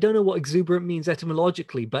experience. I don't know what exuberant means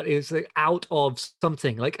etymologically, but it was like out of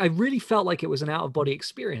something. Like I really felt like it was an out of body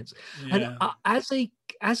experience. Yeah. And as a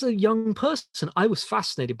as a young person, I was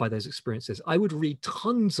fascinated by those experiences. I would read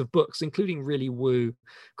tons of books, including really woo,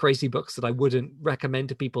 crazy books that I wouldn't recommend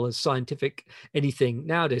to people as scientific anything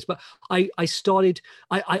nowadays. But I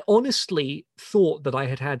honestly thought that I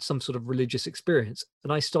had had some sort of religious experience.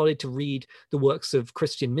 And I started to read the works of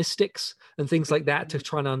Christian mystics and things like that to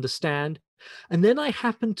try and understand. And then I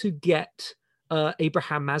happened to get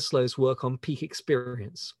Abraham Maslow's work on peak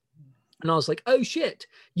experience. And I was like, oh shit,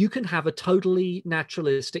 you can have a totally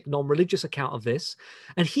naturalistic, non-religious account of this.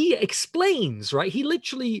 And he explains, right? He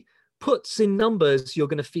literally puts in numbers, you're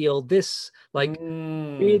going to feel this like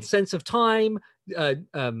weird sense of time,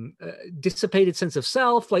 dissipated sense of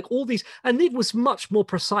self, like all these. And it was much more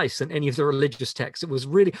precise than any of the religious texts. It was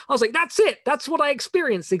really, I was like, that's it. That's what I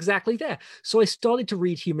experienced exactly there. So I started to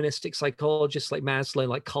read humanistic psychologists like Maslow,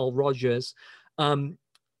 like Carl Rogers.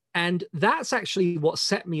 And that's actually what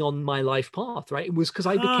set me on my life path, right? It was because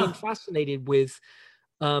I became fascinated with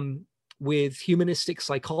humanistic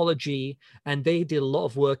psychology, and they did a lot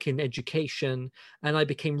of work in education. And I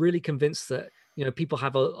became really convinced that, you know, people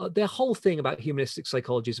have their whole thing about humanistic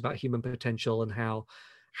psychology is about human potential and how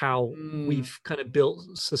we've kind of built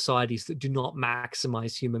societies that do not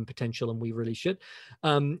maximize human potential, and we really should.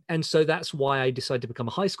 And so that's why I decided to become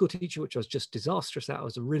a high school teacher, which I was just disastrous at. I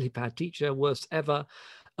was a really bad teacher, worst ever.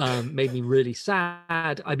 Made me really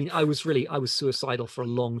sad. I mean, I was suicidal for a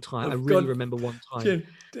long time. I really remember one time. Jim,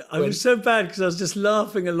 I was so bad because I was just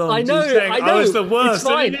laughing along. I know. I was the worst. It's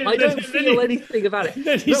fine. I don't feel anything about it.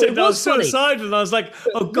 Then he said I was suicidal, and I was like,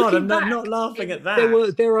 oh God, I'm not laughing at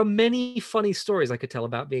that. There are many funny stories I could tell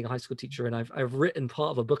about being a high school teacher, and I've written part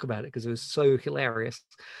of a book about it because it was so hilarious.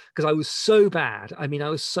 Because I was so bad. I mean, I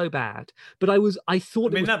was so bad. But I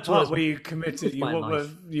thought. I mean, that part where you committed,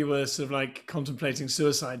 you were sort of like contemplating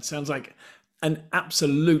suicide. Sounds like an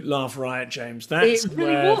absolute laugh riot, James. That's it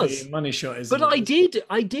really where was. the money shot is. But I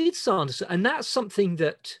did, Sanders, and that's something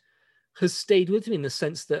that has stayed with me in the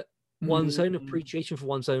sense that one's own appreciation for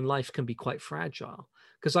one's own life can be quite fragile.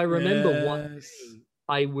 Because I remember one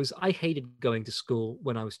day I hated going to school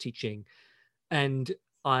when I was teaching, and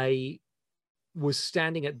I was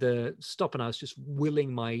standing at the stop and I was just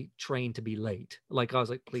willing my train to be late. Like I was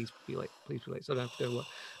like, please be late, so I don't have to go to work.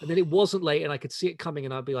 And then it wasn't late and I could see it coming,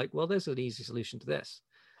 and I'd be like, well, there's an easy solution to this.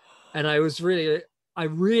 And I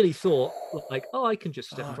really thought like, oh, I can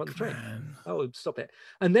just step in front of the train. I would stop it.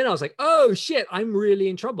 And then I was like, oh shit, I'm really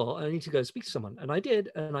in trouble. I need to go speak to someone. And I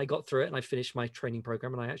did, and I got through it, and I finished my training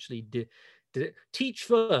program, and I actually did it. Teach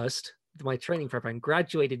first. My training program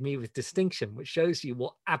graduated me with distinction, which shows you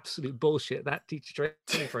what absolute bullshit that teacher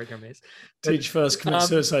training program is. Teach first, commit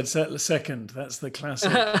suicide second. That's the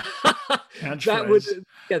classic catchphrase.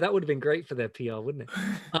 That would have been great for their PR, wouldn't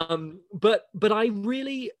it? But I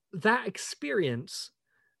really, that experience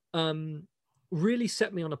really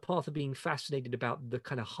set me on a path of being fascinated about the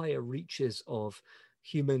kind of higher reaches of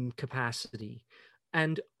human capacity.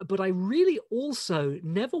 But I really also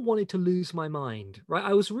never wanted to lose my mind, right?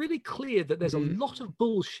 I was really clear that there's a lot of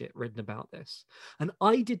bullshit written about this, and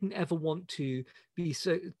I didn't ever want to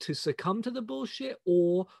succumb to the bullshit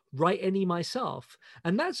or write any myself.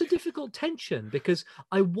 And that's a difficult tension because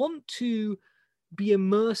I want to be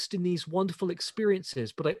immersed in these wonderful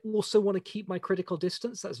experiences, but I also want to keep my critical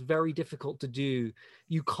distance. That's very difficult to do.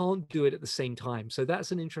 You can't do it at the same time. So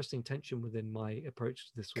that's an interesting tension within my approach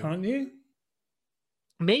to this one. Can't you?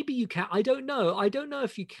 Maybe you can. I don't know. I don't know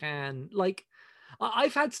if you can. Like,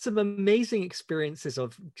 I've had some amazing experiences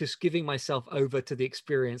of just giving myself over to the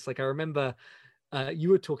experience. Like, I remember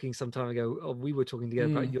you were talking some time ago, or we were talking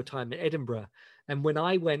together about your time in Edinburgh. And when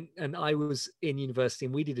I went, and I was in university,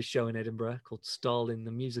 and we did a show in Edinburgh called Stalin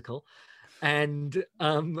the Musical. And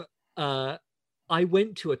I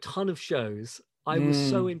went to a ton of shows. I was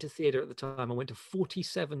so into theater at the time. I went to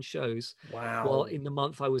 47 shows. Wow. While in the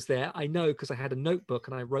month I was there. I know because I had a notebook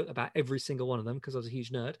and I wrote about every single one of them because I was a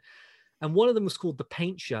huge nerd. And one of them was called The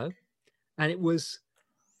Paint Show. And it was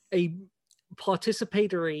a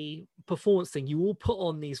participatory performance thing. You all put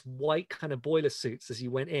on these white kind of boiler suits as you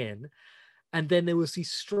went in. And then there was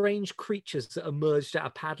these strange creatures that emerged out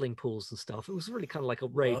of paddling pools and stuff. It was really kind of like a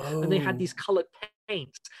rave. And they had these colored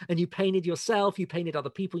paints, and you painted yourself, you painted other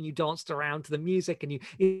people, and you danced around to the music, and you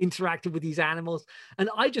interacted with these animals. And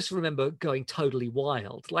I just remember going totally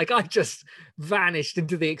wild. Like I just vanished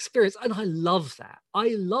into the experience. And I love that.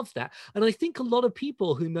 And I think a lot of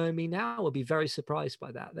people who know me now will be very surprised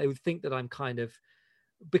by that. They would think that I'm kind of,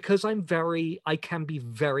 because I can be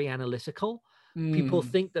very analytical. People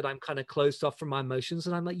Mm. think that I'm kind of closed off from my emotions,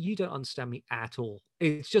 and I'm like, you don't understand me at all.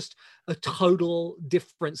 It's just a total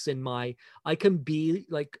difference in I can be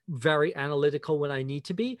like very analytical when I need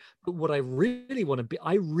to be, but what I really want to be,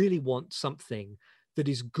 I really want something that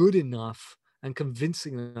is good enough and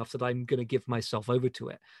convincing enough that I'm going to give myself over to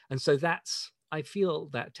it. And so I feel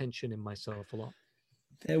that tension in myself a lot.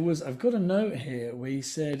 I've got a note here where you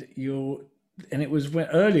said and it was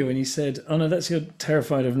earlier when you said, oh no, that's you're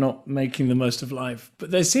terrified of not making the most of life.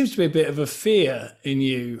 But there seems to be a bit of a fear in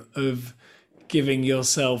you of giving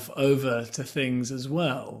yourself over to things as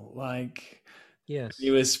well. Like Yes.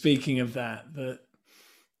 you were speaking of that,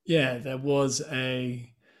 yeah,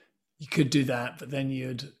 you could do that, but then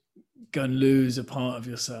you'd go and lose a part of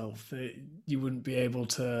yourself that you wouldn't be able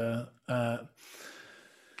to,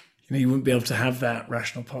 you wouldn't be able to have that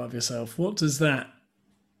rational part of yourself. What does that,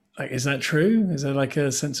 like, is that true? Is there like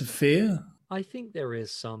a sense of fear? I think there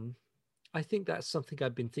is some. I think that's something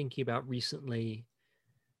I've been thinking about recently,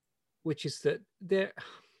 which is that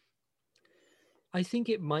I think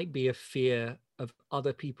it might be a fear of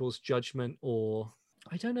other people's judgment, or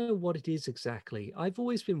I don't know what it is exactly. I've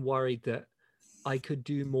always been worried that I could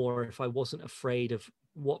do more if I wasn't afraid of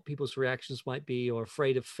what people's reactions might be, or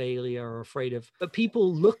afraid of failure, or afraid of, but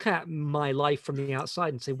people look at my life from the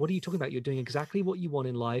outside and say, what are you talking about? You're doing exactly what you want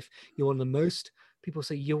in life. You're one of the most, people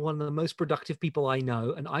say you're one of the most productive people I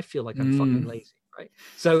know. And I feel like I'm fucking lazy. Right.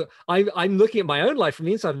 So I'm looking at my own life from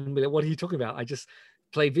the inside and be like, what are you talking about? I just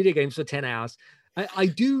play video games for 10 hours. I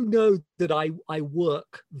do know that I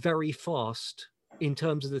work very fast in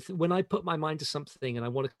terms of when I put my mind to something and I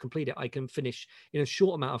want to complete it, I can finish in a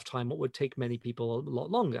short amount of time what would take many people a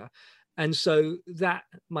lot longer. And so that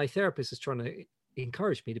my therapist is trying to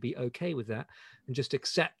encourage me to be okay with that and just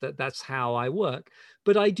accept that that's how I work.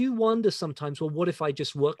 But I do wonder sometimes, well, what if I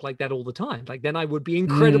just work like that all the time? Like then I would be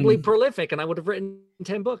incredibly prolific and I would have written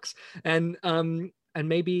 10 books and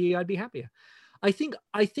maybe I'd be happier. I think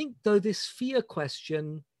though this fear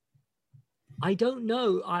question, I don't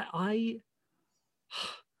know. I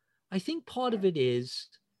think part of it is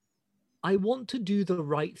I want to do the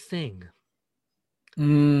right thing.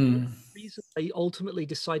 The reason I ultimately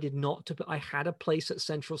decided not to, I had a place at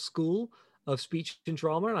Central School of Speech and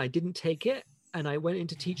Drama and I didn't take it and I went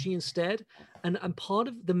into teaching instead. And part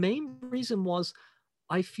of the main reason was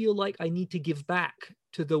I feel like I need to give back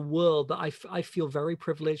to the world that I feel very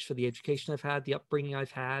privileged for the education I've had, the upbringing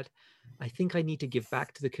I've had. I think I need to give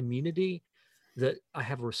back to the community, that I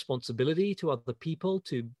have a responsibility to other people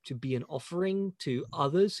to be an offering to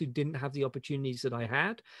others who didn't have the opportunities that I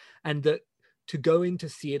had, and that to go into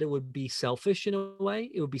theater would be selfish in a way.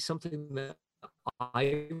 It would be something that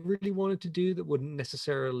I really wanted to do that wouldn't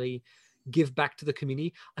necessarily give back to the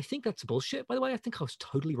community. I think that's bullshit, by the way. I think I was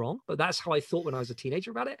totally wrong, but that's how I thought when I was a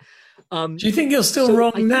teenager about it. Do you think you're still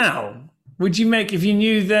wrong now? Would you if you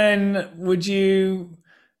knew then, would you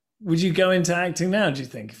go into acting now, do you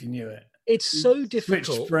think, if you knew it? It's so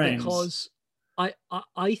difficult because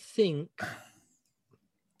I think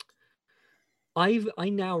I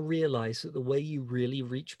now realize that the way you really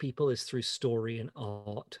reach people is through story and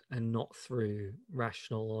art and not through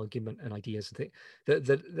rational argument and ideas.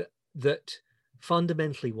 That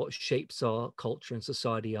fundamentally what shapes our culture and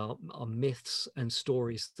society are myths and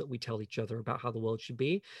stories that we tell each other about how the world should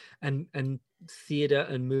be, and theater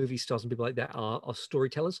and movie stars and people like that are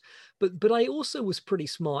storytellers. But I also was pretty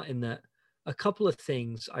smart in that a couple of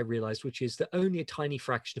things I realized, which is that only a tiny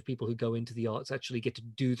fraction of people who go into the arts actually get to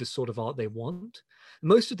do the sort of art they want.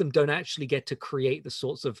 Most of them don't actually get to create the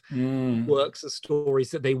sorts of works or stories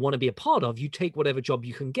that they want to be a part of. You take whatever job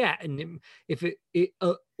you can get, and if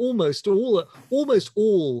almost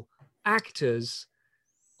all actors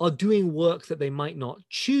are doing work that they might not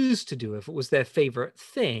choose to do if it was their favorite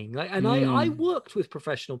thing. I worked with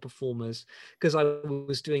professional performers because I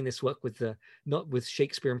was doing this work not with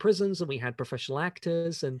Shakespeare in prisons, and we had professional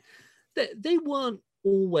actors, and they weren't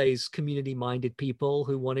always community-minded people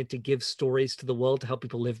who wanted to give stories to the world to help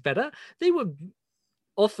people live better. They were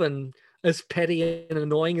often as petty and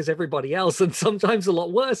annoying as everybody else, and sometimes a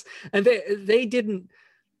lot worse. And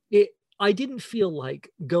I didn't feel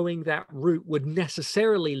like going that route would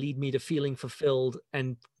necessarily lead me to feeling fulfilled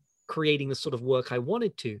and creating the sort of work I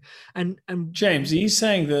wanted to. And James, are you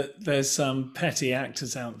saying that there's some petty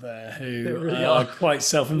actors out there who really are quite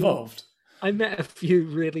self-involved? I met a few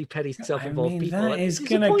really petty, self-involved people. That is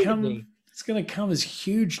going to come. It's going to come as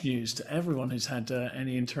huge news to everyone who's had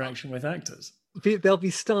any interaction with actors. They'll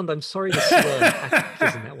be stunned. I'm sorry to slur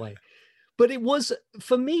actors in that way, but it was,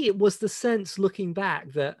 for me, it was the sense looking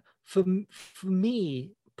back that for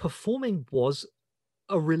me, performing was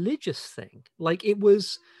a religious thing. Like it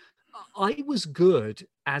was I was good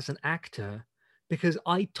as an actor because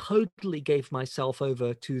I totally gave myself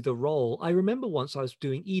over to the role. I remember once I was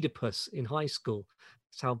doing Oedipus in high school.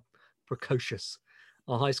 That's how precocious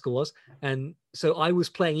our high school was. And so I was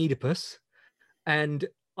playing Oedipus, and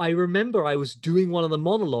I remember I was doing one of the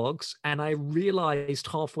monologues, and I realized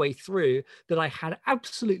halfway through that I had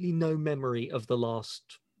absolutely no memory of the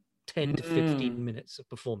last 10 to 15 minutes of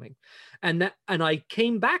performing. And I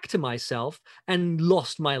came back to myself and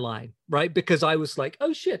lost my line, right? Because I was like,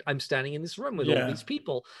 oh shit, I'm standing in this room with all these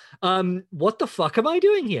people. What the fuck am I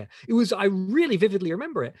doing here? I really vividly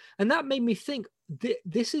remember it. And that made me think,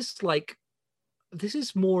 this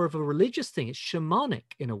is more of a religious thing. It's shamanic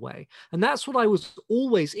in a way. And that's what I was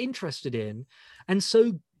always interested in. And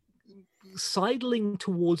so sidling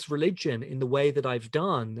towards religion in the way that I've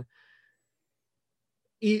done,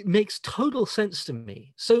 it makes total sense to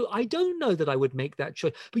me. So I don't know that I would make that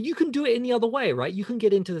choice, but you can do it in the other way, right? You can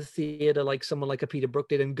get into the theater like someone like a Peter Brook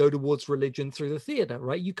did and go towards religion through the theater,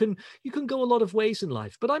 right? You can go a lot of ways in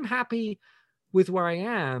life, but I'm happy with where I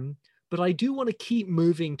am. But I do want to keep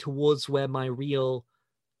moving towards where my real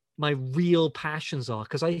passions are,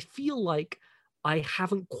 because I feel like I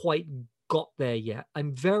haven't quite got there yet.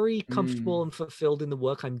 I'm very comfortable and fulfilled in the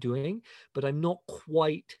work I'm doing, but I'm not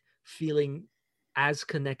quite feeling as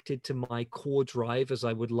connected to my core drive as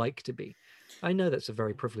I would like to be. I know that's a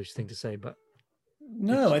very privileged thing to say, but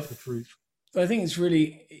no, it's the truth. I think it's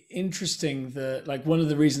really interesting that, like, one of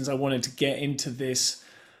the reasons I wanted to get into this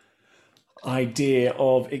idea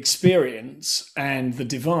of experience and the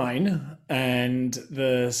divine and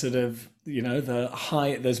the sort of, you know, the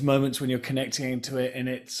high, there's moments when you're connecting to it in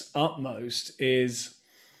its utmost, is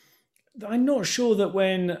I'm not sure that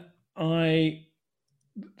when I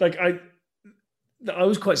like I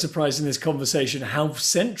was quite surprised in this conversation how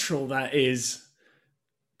central that is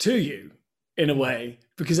to you in a way,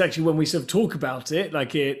 because actually when we sort of talk about it,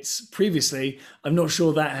 like it's previously, I'm not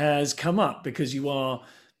sure that has come up, because you are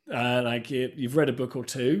you've read a book or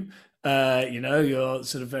two, you're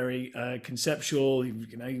sort of very conceptual,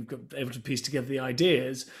 you've got able to piece together the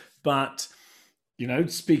ideas, but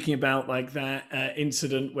speaking about like that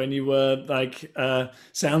incident when you were like,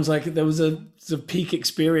 sounds like there was a sort of peak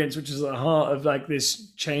experience, which is at the heart of like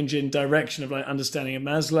this change in direction of like understanding of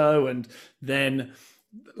Maslow, and then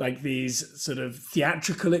like these sort of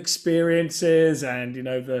theatrical experiences, and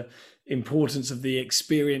the importance of the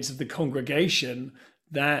experience of the congregation.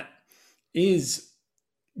 That is,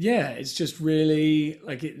 it's just really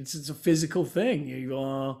like it's a physical thing. You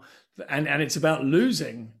are, and it's about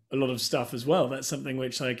losing a lot of stuff as well. That's something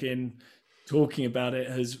which, like, in talking about it,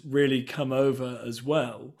 has really come over as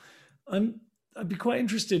well. I'd be quite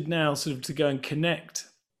interested now sort of to go and connect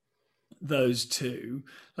those two.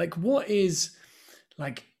 Like, what is,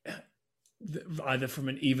 like, either from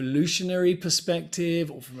an evolutionary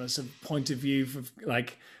perspective or from a sort of point of view of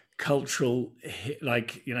like cultural,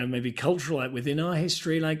 like, maybe cultural, like within our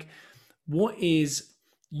history, like what is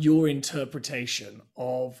your interpretation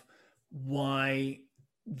of why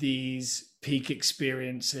these peak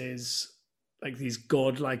experiences, like these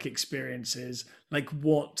godlike experiences, like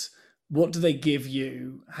what do they give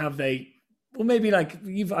you? Have they, or maybe like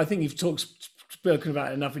I think you've spoken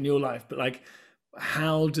about it enough in your life, but like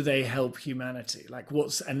how do they help humanity? Like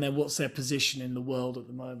what's their position in the world at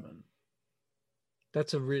the moment?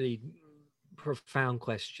 That's a really profound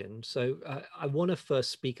question. So I want to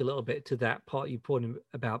first speak a little bit to that part you pointed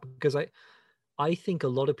about, because I think a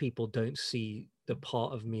lot of people don't see the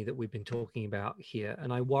part of me that we've been talking about here.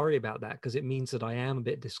 And I worry about that because it means that I am a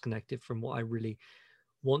bit disconnected from what I really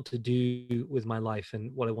want to do with my life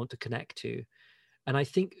and what I want to connect to. And I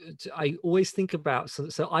think I always think about,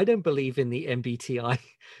 so I don't believe in the MBTI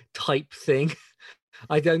type thing.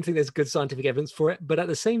 I don't think there's good scientific evidence for it, but at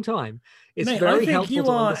the same time, it's very helpful to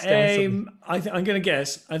understand. I'm going to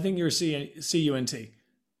guess. I think you're a CUNT.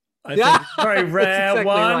 I think very rare exactly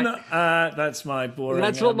one. Right. That's my boring.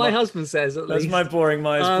 That's what my husband says. At least that's my boring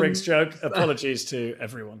Myers-Briggs joke. Apologies to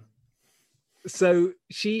everyone. So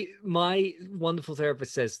my wonderful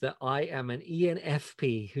therapist says that I am an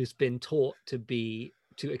ENFP who's been taught to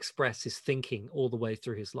express his thinking all the way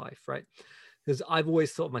through his life, right? Because I've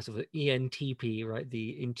always thought of myself as ENTP, right?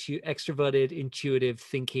 The extroverted, intuitive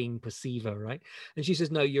thinking perceiver, right? And she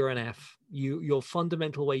says, no, you're an F. Your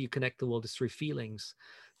fundamental way you connect the world is through feelings,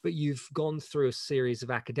 but you've gone through a series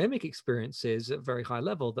of academic experiences at a very high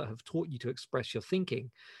level that have taught you to express your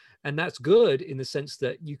thinking. And that's good in the sense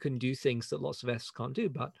that you can do things that lots of Fs can't do,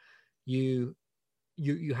 but you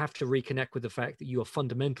have to reconnect with the fact that you are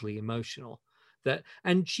fundamentally emotional.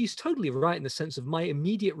 And she's totally right in the sense of my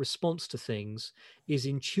immediate response to things is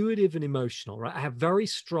intuitive and emotional, right? I have very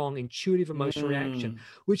strong intuitive emotional reaction,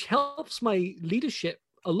 which helps my leadership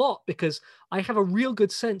a lot because I have a real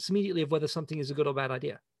good sense immediately of whether something is a good or bad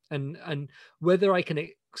idea, and whether I can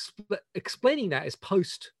explaining that is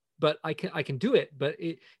post, but I can do it, but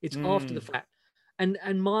it's after the fact. And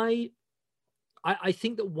I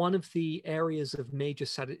think that one of the areas of major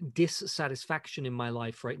dissatisfaction in my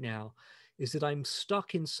life right now is that I'm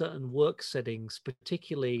stuck in certain work settings,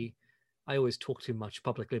 particularly, I always talk too much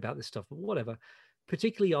publicly about this stuff, but whatever,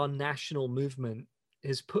 particularly our national movement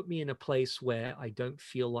has put me in a place where I don't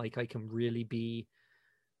feel like I can really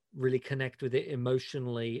connect with it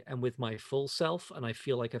emotionally and with my full self. And I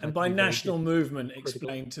feel like I've And had by to be very national movement, critical.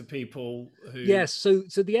 explain to people who... Yes, so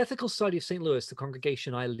the Ethical Society of St. Louis, the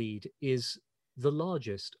congregation I lead, is the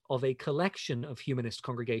largest of a collection of humanist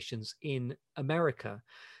congregations in America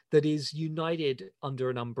that is united under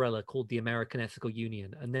an umbrella called the American Ethical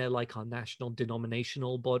Union. And they're like our national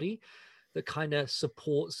denominational body that kind of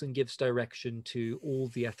supports and gives direction to all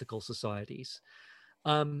the ethical societies.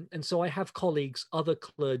 And so I have colleagues, other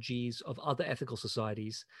clergies of other ethical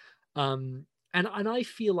societies. And I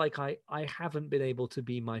feel like I haven't been able to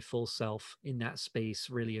be my full self in that space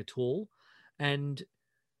really at all. And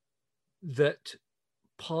that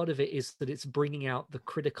part of it is that it's bringing out the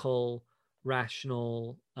critical,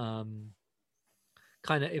 rational,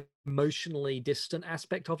 kind of emotionally distant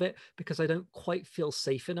aspect of it, because I don't quite feel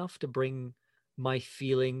safe enough to bring my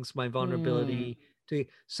feelings, my vulnerability to.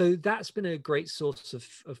 So that's been a great source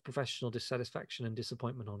of professional dissatisfaction and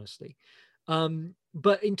disappointment, honestly.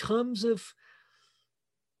 But in terms of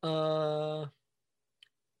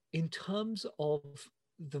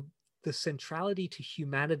the centrality to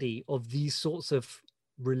humanity of these sorts of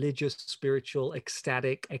religious, spiritual,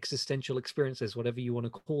 ecstatic, existential experiences, whatever you want to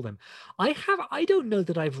call them, I don't know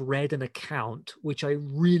that I've read an account which I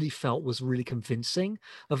really felt was really convincing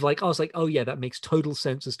of like, I was like, oh yeah, that makes total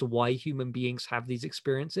sense as to why human beings have these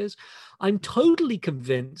experiences. I'm totally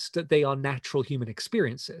convinced that they are natural human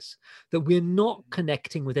experiences, that we're not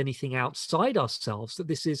connecting with anything outside ourselves, that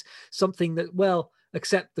this is something that, well,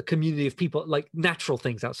 except the community of people, like natural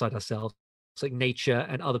things outside ourselves, like nature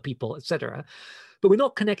and other people, etc. But we're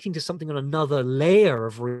not connecting to something on another layer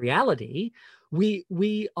of reality.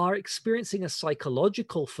 We are experiencing a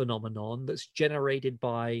psychological phenomenon that's generated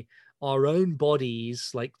by our own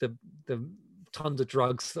bodies, like the tons of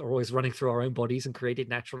drugs that are always running through our own bodies and created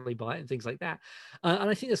naturally by it and things like that. And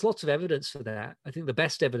I think there's lots of evidence for that. I think the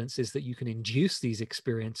best evidence is that you can induce these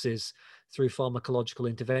experiences through pharmacological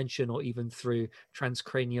intervention or even through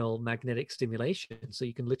transcranial magnetic stimulation. So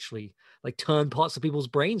you can literally like turn parts of people's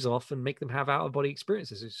brains off and make them have out of body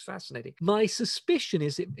experiences. It's fascinating. My suspicion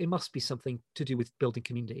is it must be something to do with building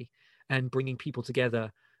community and bringing people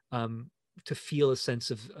together to feel a sense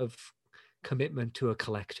of commitment to a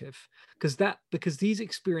collective, because these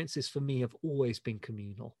experiences for me have always been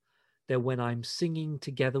communal. They're when I'm singing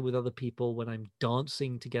together with other people, when I'm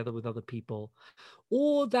dancing together with other people,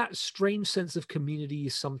 or that strange sense of community you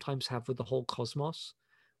sometimes have with the whole cosmos,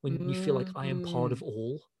 when you feel like I am part of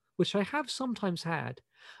all, which I have sometimes had.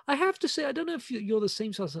 I have to say, I don't know if you're the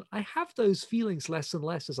same person. I have those feelings less and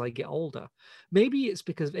less as I get older. Maybe it's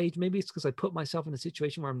because of age. Maybe it's because I put myself in a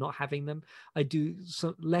situation where I'm not having them. I do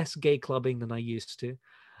some less gay clubbing than I used to.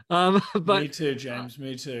 But me too, James.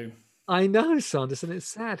 Me too. I know, Sanderson. It's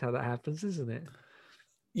sad how that happens, isn't it?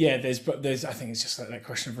 Yeah, there's. I think it's just like that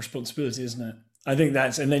question of responsibility, isn't it? I think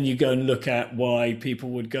that's, and then you go and look at why people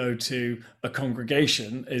would go to a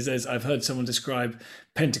congregation. I've heard someone describe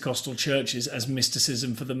Pentecostal churches as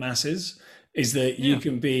mysticism for the masses. Is that you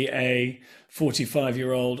can be a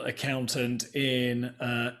 45-year-old accountant in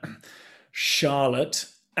Charlotte,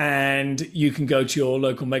 and you can go to your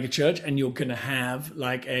local megachurch and you're going to have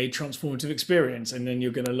like a transformative experience, and then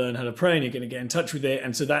you're going to learn how to pray and you're going to get in touch with it.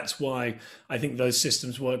 And so that's why I think those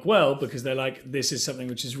systems work well, because they're like, this is something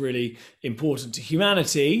which is really important to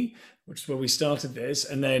humanity, which is where we started this.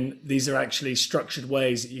 And then these are actually structured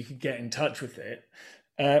ways that you can get in touch with it.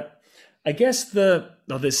 I guess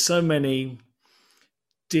there's so many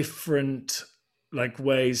different like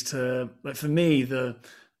ways to, like for me,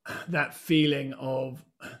 that feeling of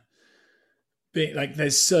being like,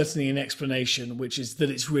 there's certainly an explanation, which is that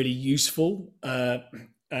it's really useful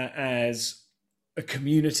as a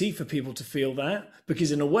community for people to feel that,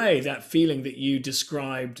 because in a way that feeling that you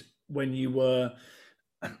described when you were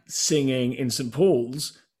singing in St.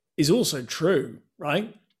 Paul's is also true,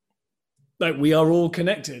 right? Like we are all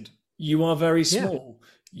connected. You are very small.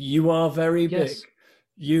 Yeah. You are very big.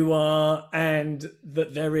 You are, and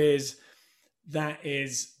that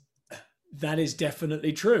is that is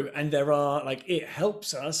definitely true. And there are, like, it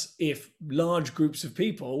helps us if large groups of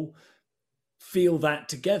people feel that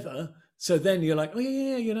together. So then you're like, oh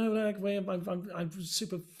yeah, like I'm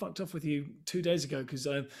super fucked off with you 2 days ago because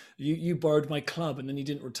you borrowed my club and then you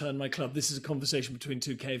didn't return my club. This is a conversation between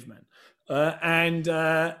two cavemen, and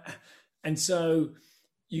so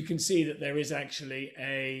you can see that there is actually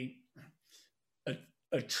a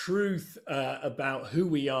truth about who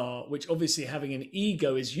we are, which obviously having an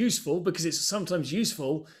ego is useful because it's sometimes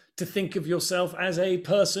useful to think of yourself as a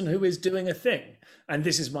person who is doing a thing, and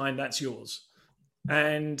this is mine, that's yours.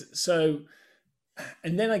 And so,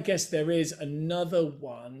 and then I guess there is another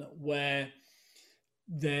one where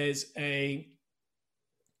there's a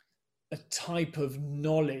type of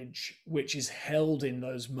knowledge which is held in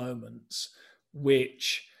those moments,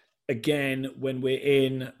 which again, when we're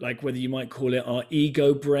in, like, whether you might call it our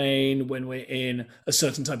ego brain, when we're in a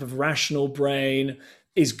certain type of rational brain,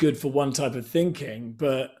 is good for one type of thinking,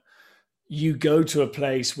 but you go to a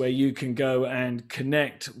place where you can go and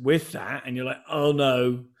connect with that and you're like, oh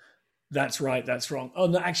no, that's right, that's wrong. Oh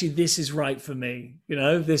no, actually this is right for me.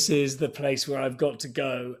 This is the place where I've got to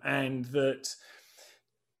go. And that,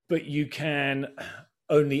 but you can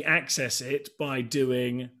only access it by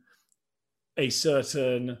doing a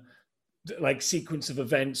certain, like, sequence of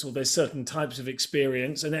events, or there's certain types of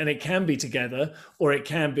experience, and it can be together, or it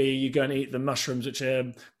can be you go and eat the mushrooms which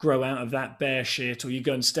grow out of that bear shit, or you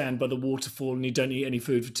go and stand by the waterfall and you don't eat any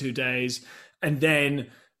food for 2 days, and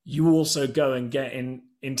then you also go and get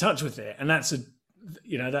in touch with it. And that's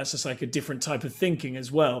that's just like a different type of thinking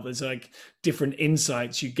as well. There's like different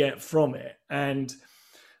insights you get from it. And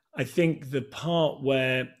I think the part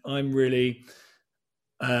where I'm really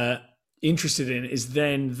interested in is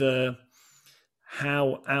then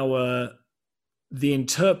how the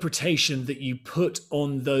interpretation that you put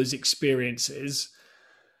on those experiences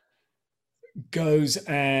goes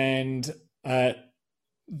and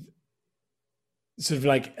sort of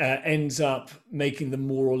like ends up making them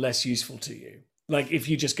more or less useful to you. Like if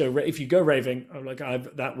you go raving,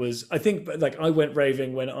 I think like I went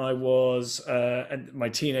raving when I was in my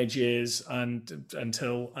teenage years and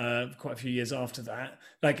until quite a few years after that,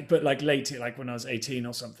 but later, like when I was 18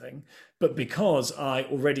 or something. But because I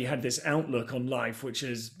already had this outlook on life, which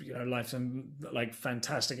is, life's like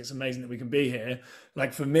fantastic, it's amazing that we can be here.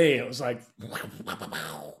 Like for me, it was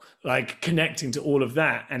like connecting to all of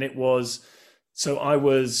that. And it was, so I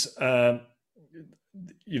was,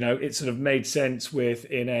 it sort of made sense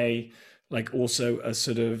within a, like, also a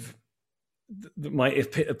sort of my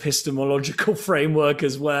epistemological framework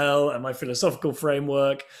as well, and my philosophical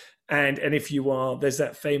framework. And if you are, there's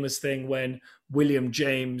that famous thing when William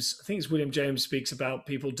James, I think it's William James, speaks about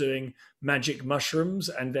people doing magic mushrooms,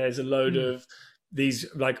 and there's a load of these,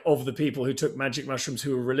 like, of the people who took magic mushrooms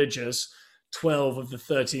who were religious, 12 of the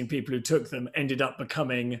 13 people who took them ended up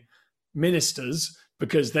becoming ministers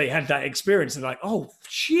because they had that experience. And like, oh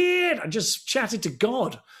shit, I just chatted to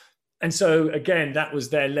God. And so again, that was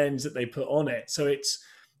their lens that they put on it. So it's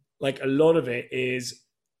like a lot of it is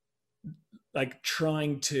like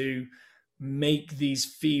trying to make these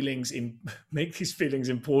feelings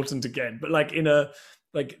important again, but like in a,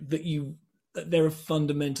 like that they're a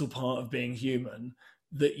fundamental part of being human,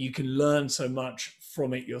 that you can learn so much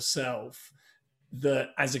from it yourself, that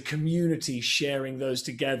as a community sharing those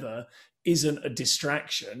together isn't a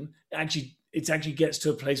distraction. It actually gets to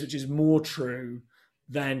a place which is more true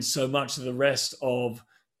than so much of the rest of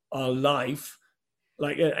our life.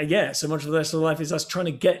 Like, so much of the rest of life is us trying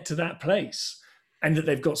to get to that place, and that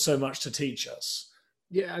they've got so much to teach us.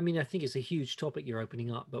 Yeah, I mean, I think it's a huge topic you're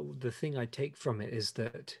opening up, but the thing I take from it is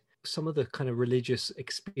that some of the kind of religious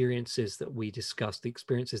experiences that we discuss, the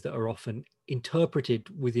experiences that are often interpreted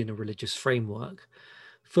within a religious framework,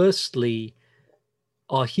 firstly,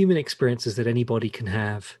 are human experiences that anybody can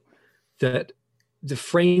have, that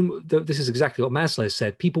this is exactly what Maslow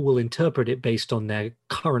said, people will interpret it based on their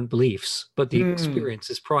current beliefs, but the experience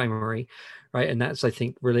is primary, right? And that's, I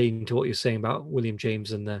think, relating to what you're saying about William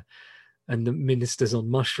James and the ministers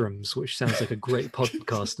on mushrooms, which sounds like a great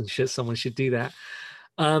podcast, and shit, someone should do that.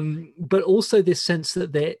 But also this sense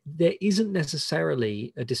that there isn't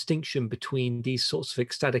necessarily a distinction between these sorts of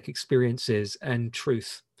ecstatic experiences and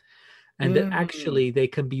truth. And that actually they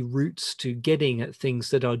can be routes to getting at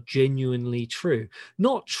things that are genuinely true.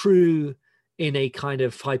 Not true in a kind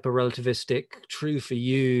of hyper-relativistic, true for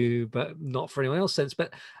you, but not for anyone else sense,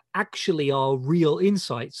 but actually are real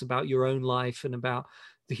insights about your own life and about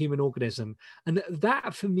the human organism. And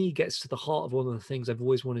that, for me, gets to the heart of one of the things I've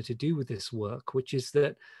always wanted to do with this work, which is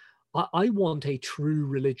that I want a true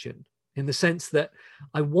religion. in the sense that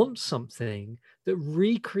I want something that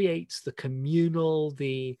recreates the communal,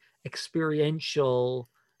 the experiential,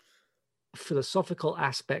 philosophical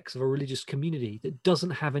aspects of a religious community that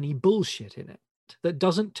doesn't have any bullshit in it, that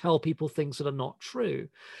doesn't tell people things that are not true.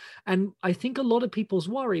 And I think a lot of people's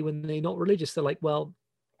worry when they're not religious, they're like, well,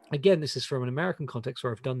 again, this is from an American context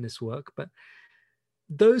where I've done this work, but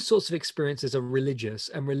those sorts of experiences are religious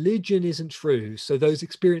and religion isn't true. So those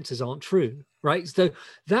experiences aren't true, right? So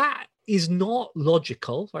that is not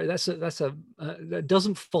logical, right? That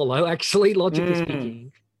doesn't follow, actually, logically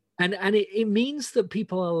speaking. And it means that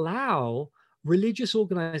people allow religious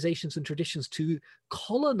organizations and traditions to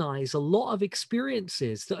colonize a lot of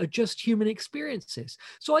experiences that are just human experiences.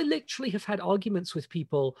 So I literally have had arguments with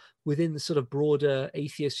people within the sort of broader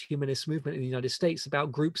atheist humanist movement in the United States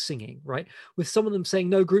about group singing, right? With some of them saying,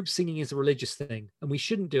 no, group singing is a religious thing and we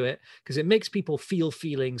shouldn't do it because it makes people feel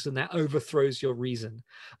feelings and that overthrows your reason.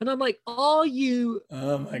 And I'm like, are you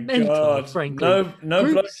mental, God, frankly? No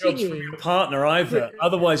blowjobs from your partner either.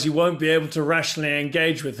 Otherwise, you won't be able to rationally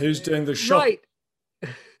engage with who's doing the shopping.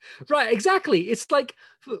 Right, exactly. It's like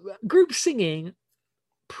group singing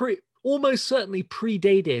almost certainly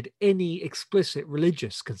predated any explicit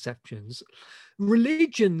religious conceptions.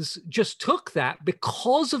 Religions just took that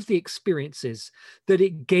because of the experiences that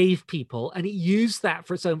it gave people, and it used that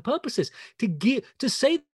for its own purposes. To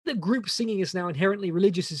say that group singing is now inherently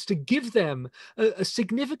religious is to give them a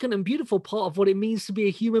significant and beautiful part of what it means to be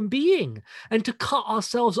a human being, and to cut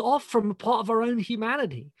ourselves off from a part of our own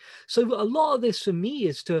humanity. So a lot of this for me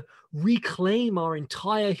is to reclaim our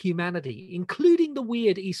entire humanity, including the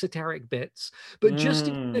weird esoteric bits, but just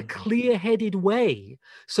in a clear-headed way,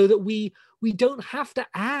 so that we don't have to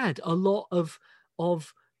add a lot of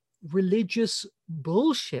religious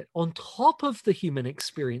bullshit on top of the human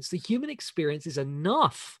experience. The human experience is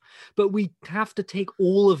enough, but we have to take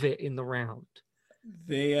all of it in the round.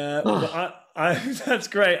 That's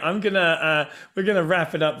great. We're gonna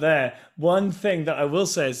wrap it up there. One thing that I will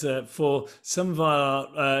say is that for some of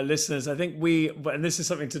our listeners, I think and this is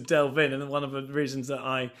something to delve in, and one of the reasons that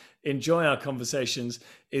I enjoy our conversations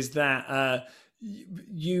is that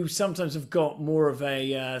you sometimes have got more of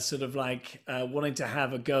a sort of like wanting to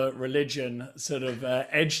have a go at religion sort of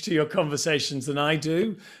edge to your conversations than I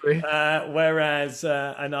do. Whereas,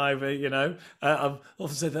 and I've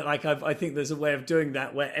often said that like I think there's a way of doing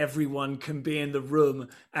that where everyone can be in the room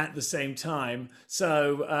at the same time.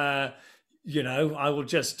 So, I will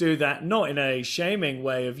just do that, not in a shaming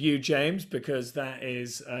way of you, James, because that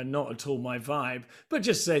is not at all my vibe, but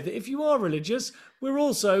just say that if you are religious, we're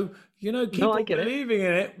also, keep on believing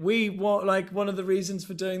in it. One of the reasons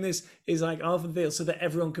for doing this is like often feel so that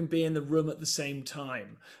everyone can be in the room at the same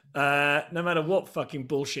time, no matter what fucking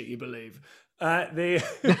bullshit you believe.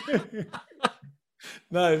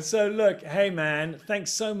 No, so look, hey man,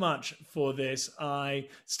 thanks so much for this. I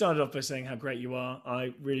started off by saying how great you are.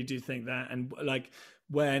 I really do think that. And like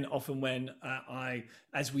when I,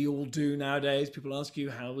 as we all do nowadays, people ask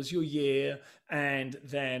you, how was your year? And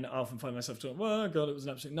then I often find myself talking, well, God, it was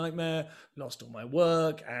an absolute nightmare. Lost all my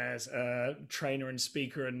work as a trainer and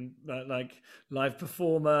speaker and like live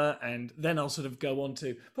performer. And then I'll sort of go on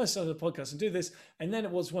to, I started a podcast and do this. And then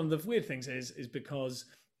it was one of the weird things is because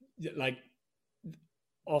like,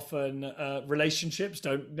 often relationships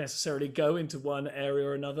don't necessarily go into one area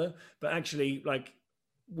or another, but actually like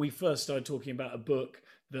we first started talking about a book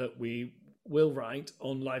that we will write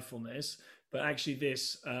on lifefulness, but actually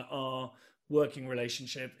this our working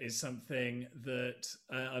relationship is something that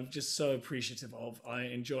I'm just so appreciative of. I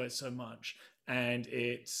enjoy it so much, and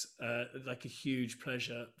it's like a huge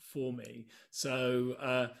pleasure for me.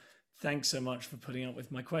 So thanks so much for putting up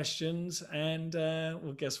with my questions, and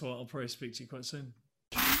well, guess what, I'll probably speak to you quite soon.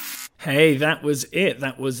 Hey, that was it.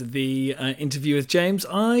 That was the interview with James.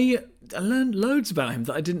 I learned loads about him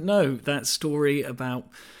that I didn't know. That story about,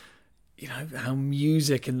 how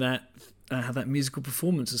music and how that musical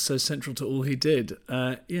performance is so central to all he did.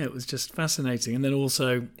 It was just fascinating. And then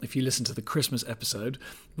also, if you listen to the Christmas episode,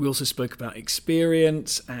 we also spoke about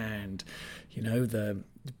experience and, the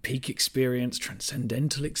peak experience,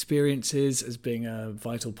 transcendental experiences as being a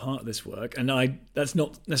vital part of this work. And that's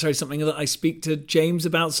not necessarily something that I speak to James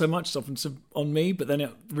about so much. It's often on me, but then I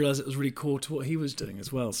realized it was really core to what he was doing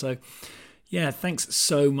as well. So yeah, thanks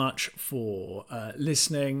so much for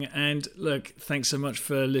listening. And look, thanks so much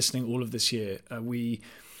for listening all of this year. We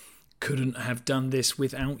couldn't have done this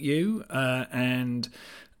without you. And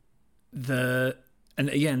then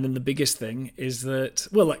the biggest thing is that,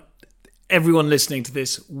 everyone listening to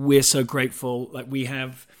this, we're so grateful. Like we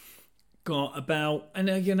have got about, and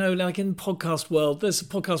like in the podcast world, there's a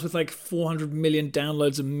podcast with like 400 million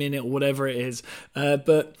downloads a minute or whatever it is.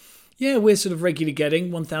 But yeah, we're sort of regularly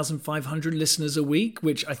getting 1,500 listeners a week,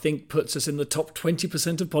 which I think puts us in the top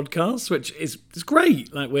 20% of podcasts, which is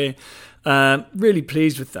great. Like, we're really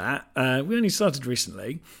pleased with that. We only started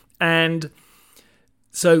recently. And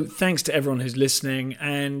so thanks to everyone who's listening,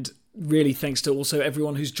 and really thanks to also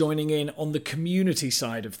everyone who's joining in on the community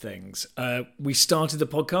side of things. We started the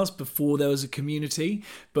podcast before there was a community,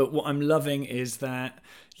 but what I'm loving is that,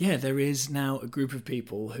 yeah, there is now a group of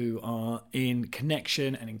people who are in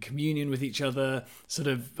connection and in communion with each other, sort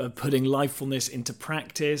of putting lifefulness into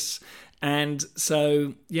practice. And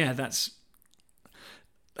so, yeah, that's,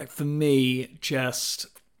 like, for me, just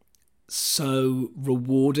so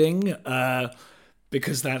rewarding,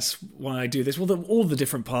 because that's why I do this. Well, all the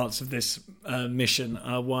different parts of this mission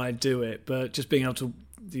are why I do it, but just being able to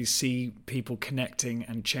see people connecting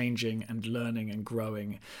and changing and learning and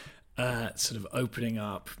growing, sort of opening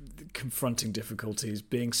up, confronting difficulties,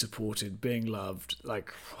 being supported, being loved,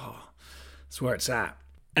 like, that's where it's at.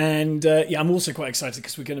 And yeah, I'm also quite excited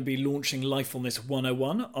because we're going to be launching Lifefulness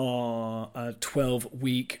 101, our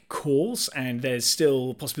 12-week course, and there's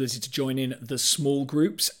still a possibility to join in the small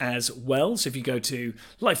groups as well. So if you go to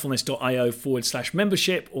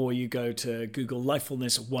lifefulness.io/membership, or you go to Google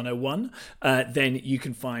Lifefulness 101, then you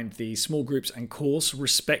can find the small groups and course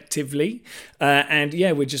respectively. And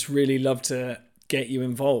yeah, we'd just really love to get you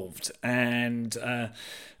involved. And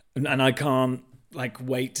I can't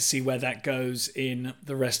wait to see where that goes in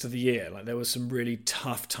the rest of the year. Like, there were some really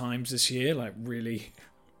tough times this year, like really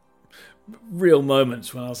real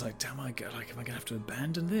moments when I was like, damn, am I gonna have to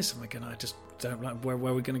abandon this? I just don't like where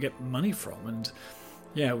we're gonna get money from? And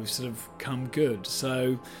yeah, we've sort of come good.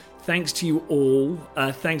 So thanks to you all.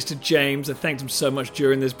 Thanks to James. I thanked him so much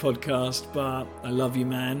during this podcast, but I love you,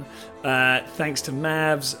 man. Thanks to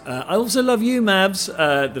Mavs. I also love you, Mavs,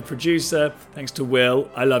 the producer. Thanks to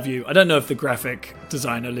Will. I love you. I don't know if the graphic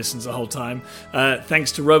designer listens the whole time.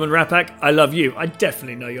 Thanks to Roman Rapak. I love you. I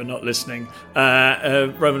definitely know you're not listening.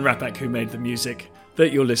 Roman Rapak, who made the music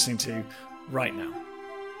that you're listening to right now.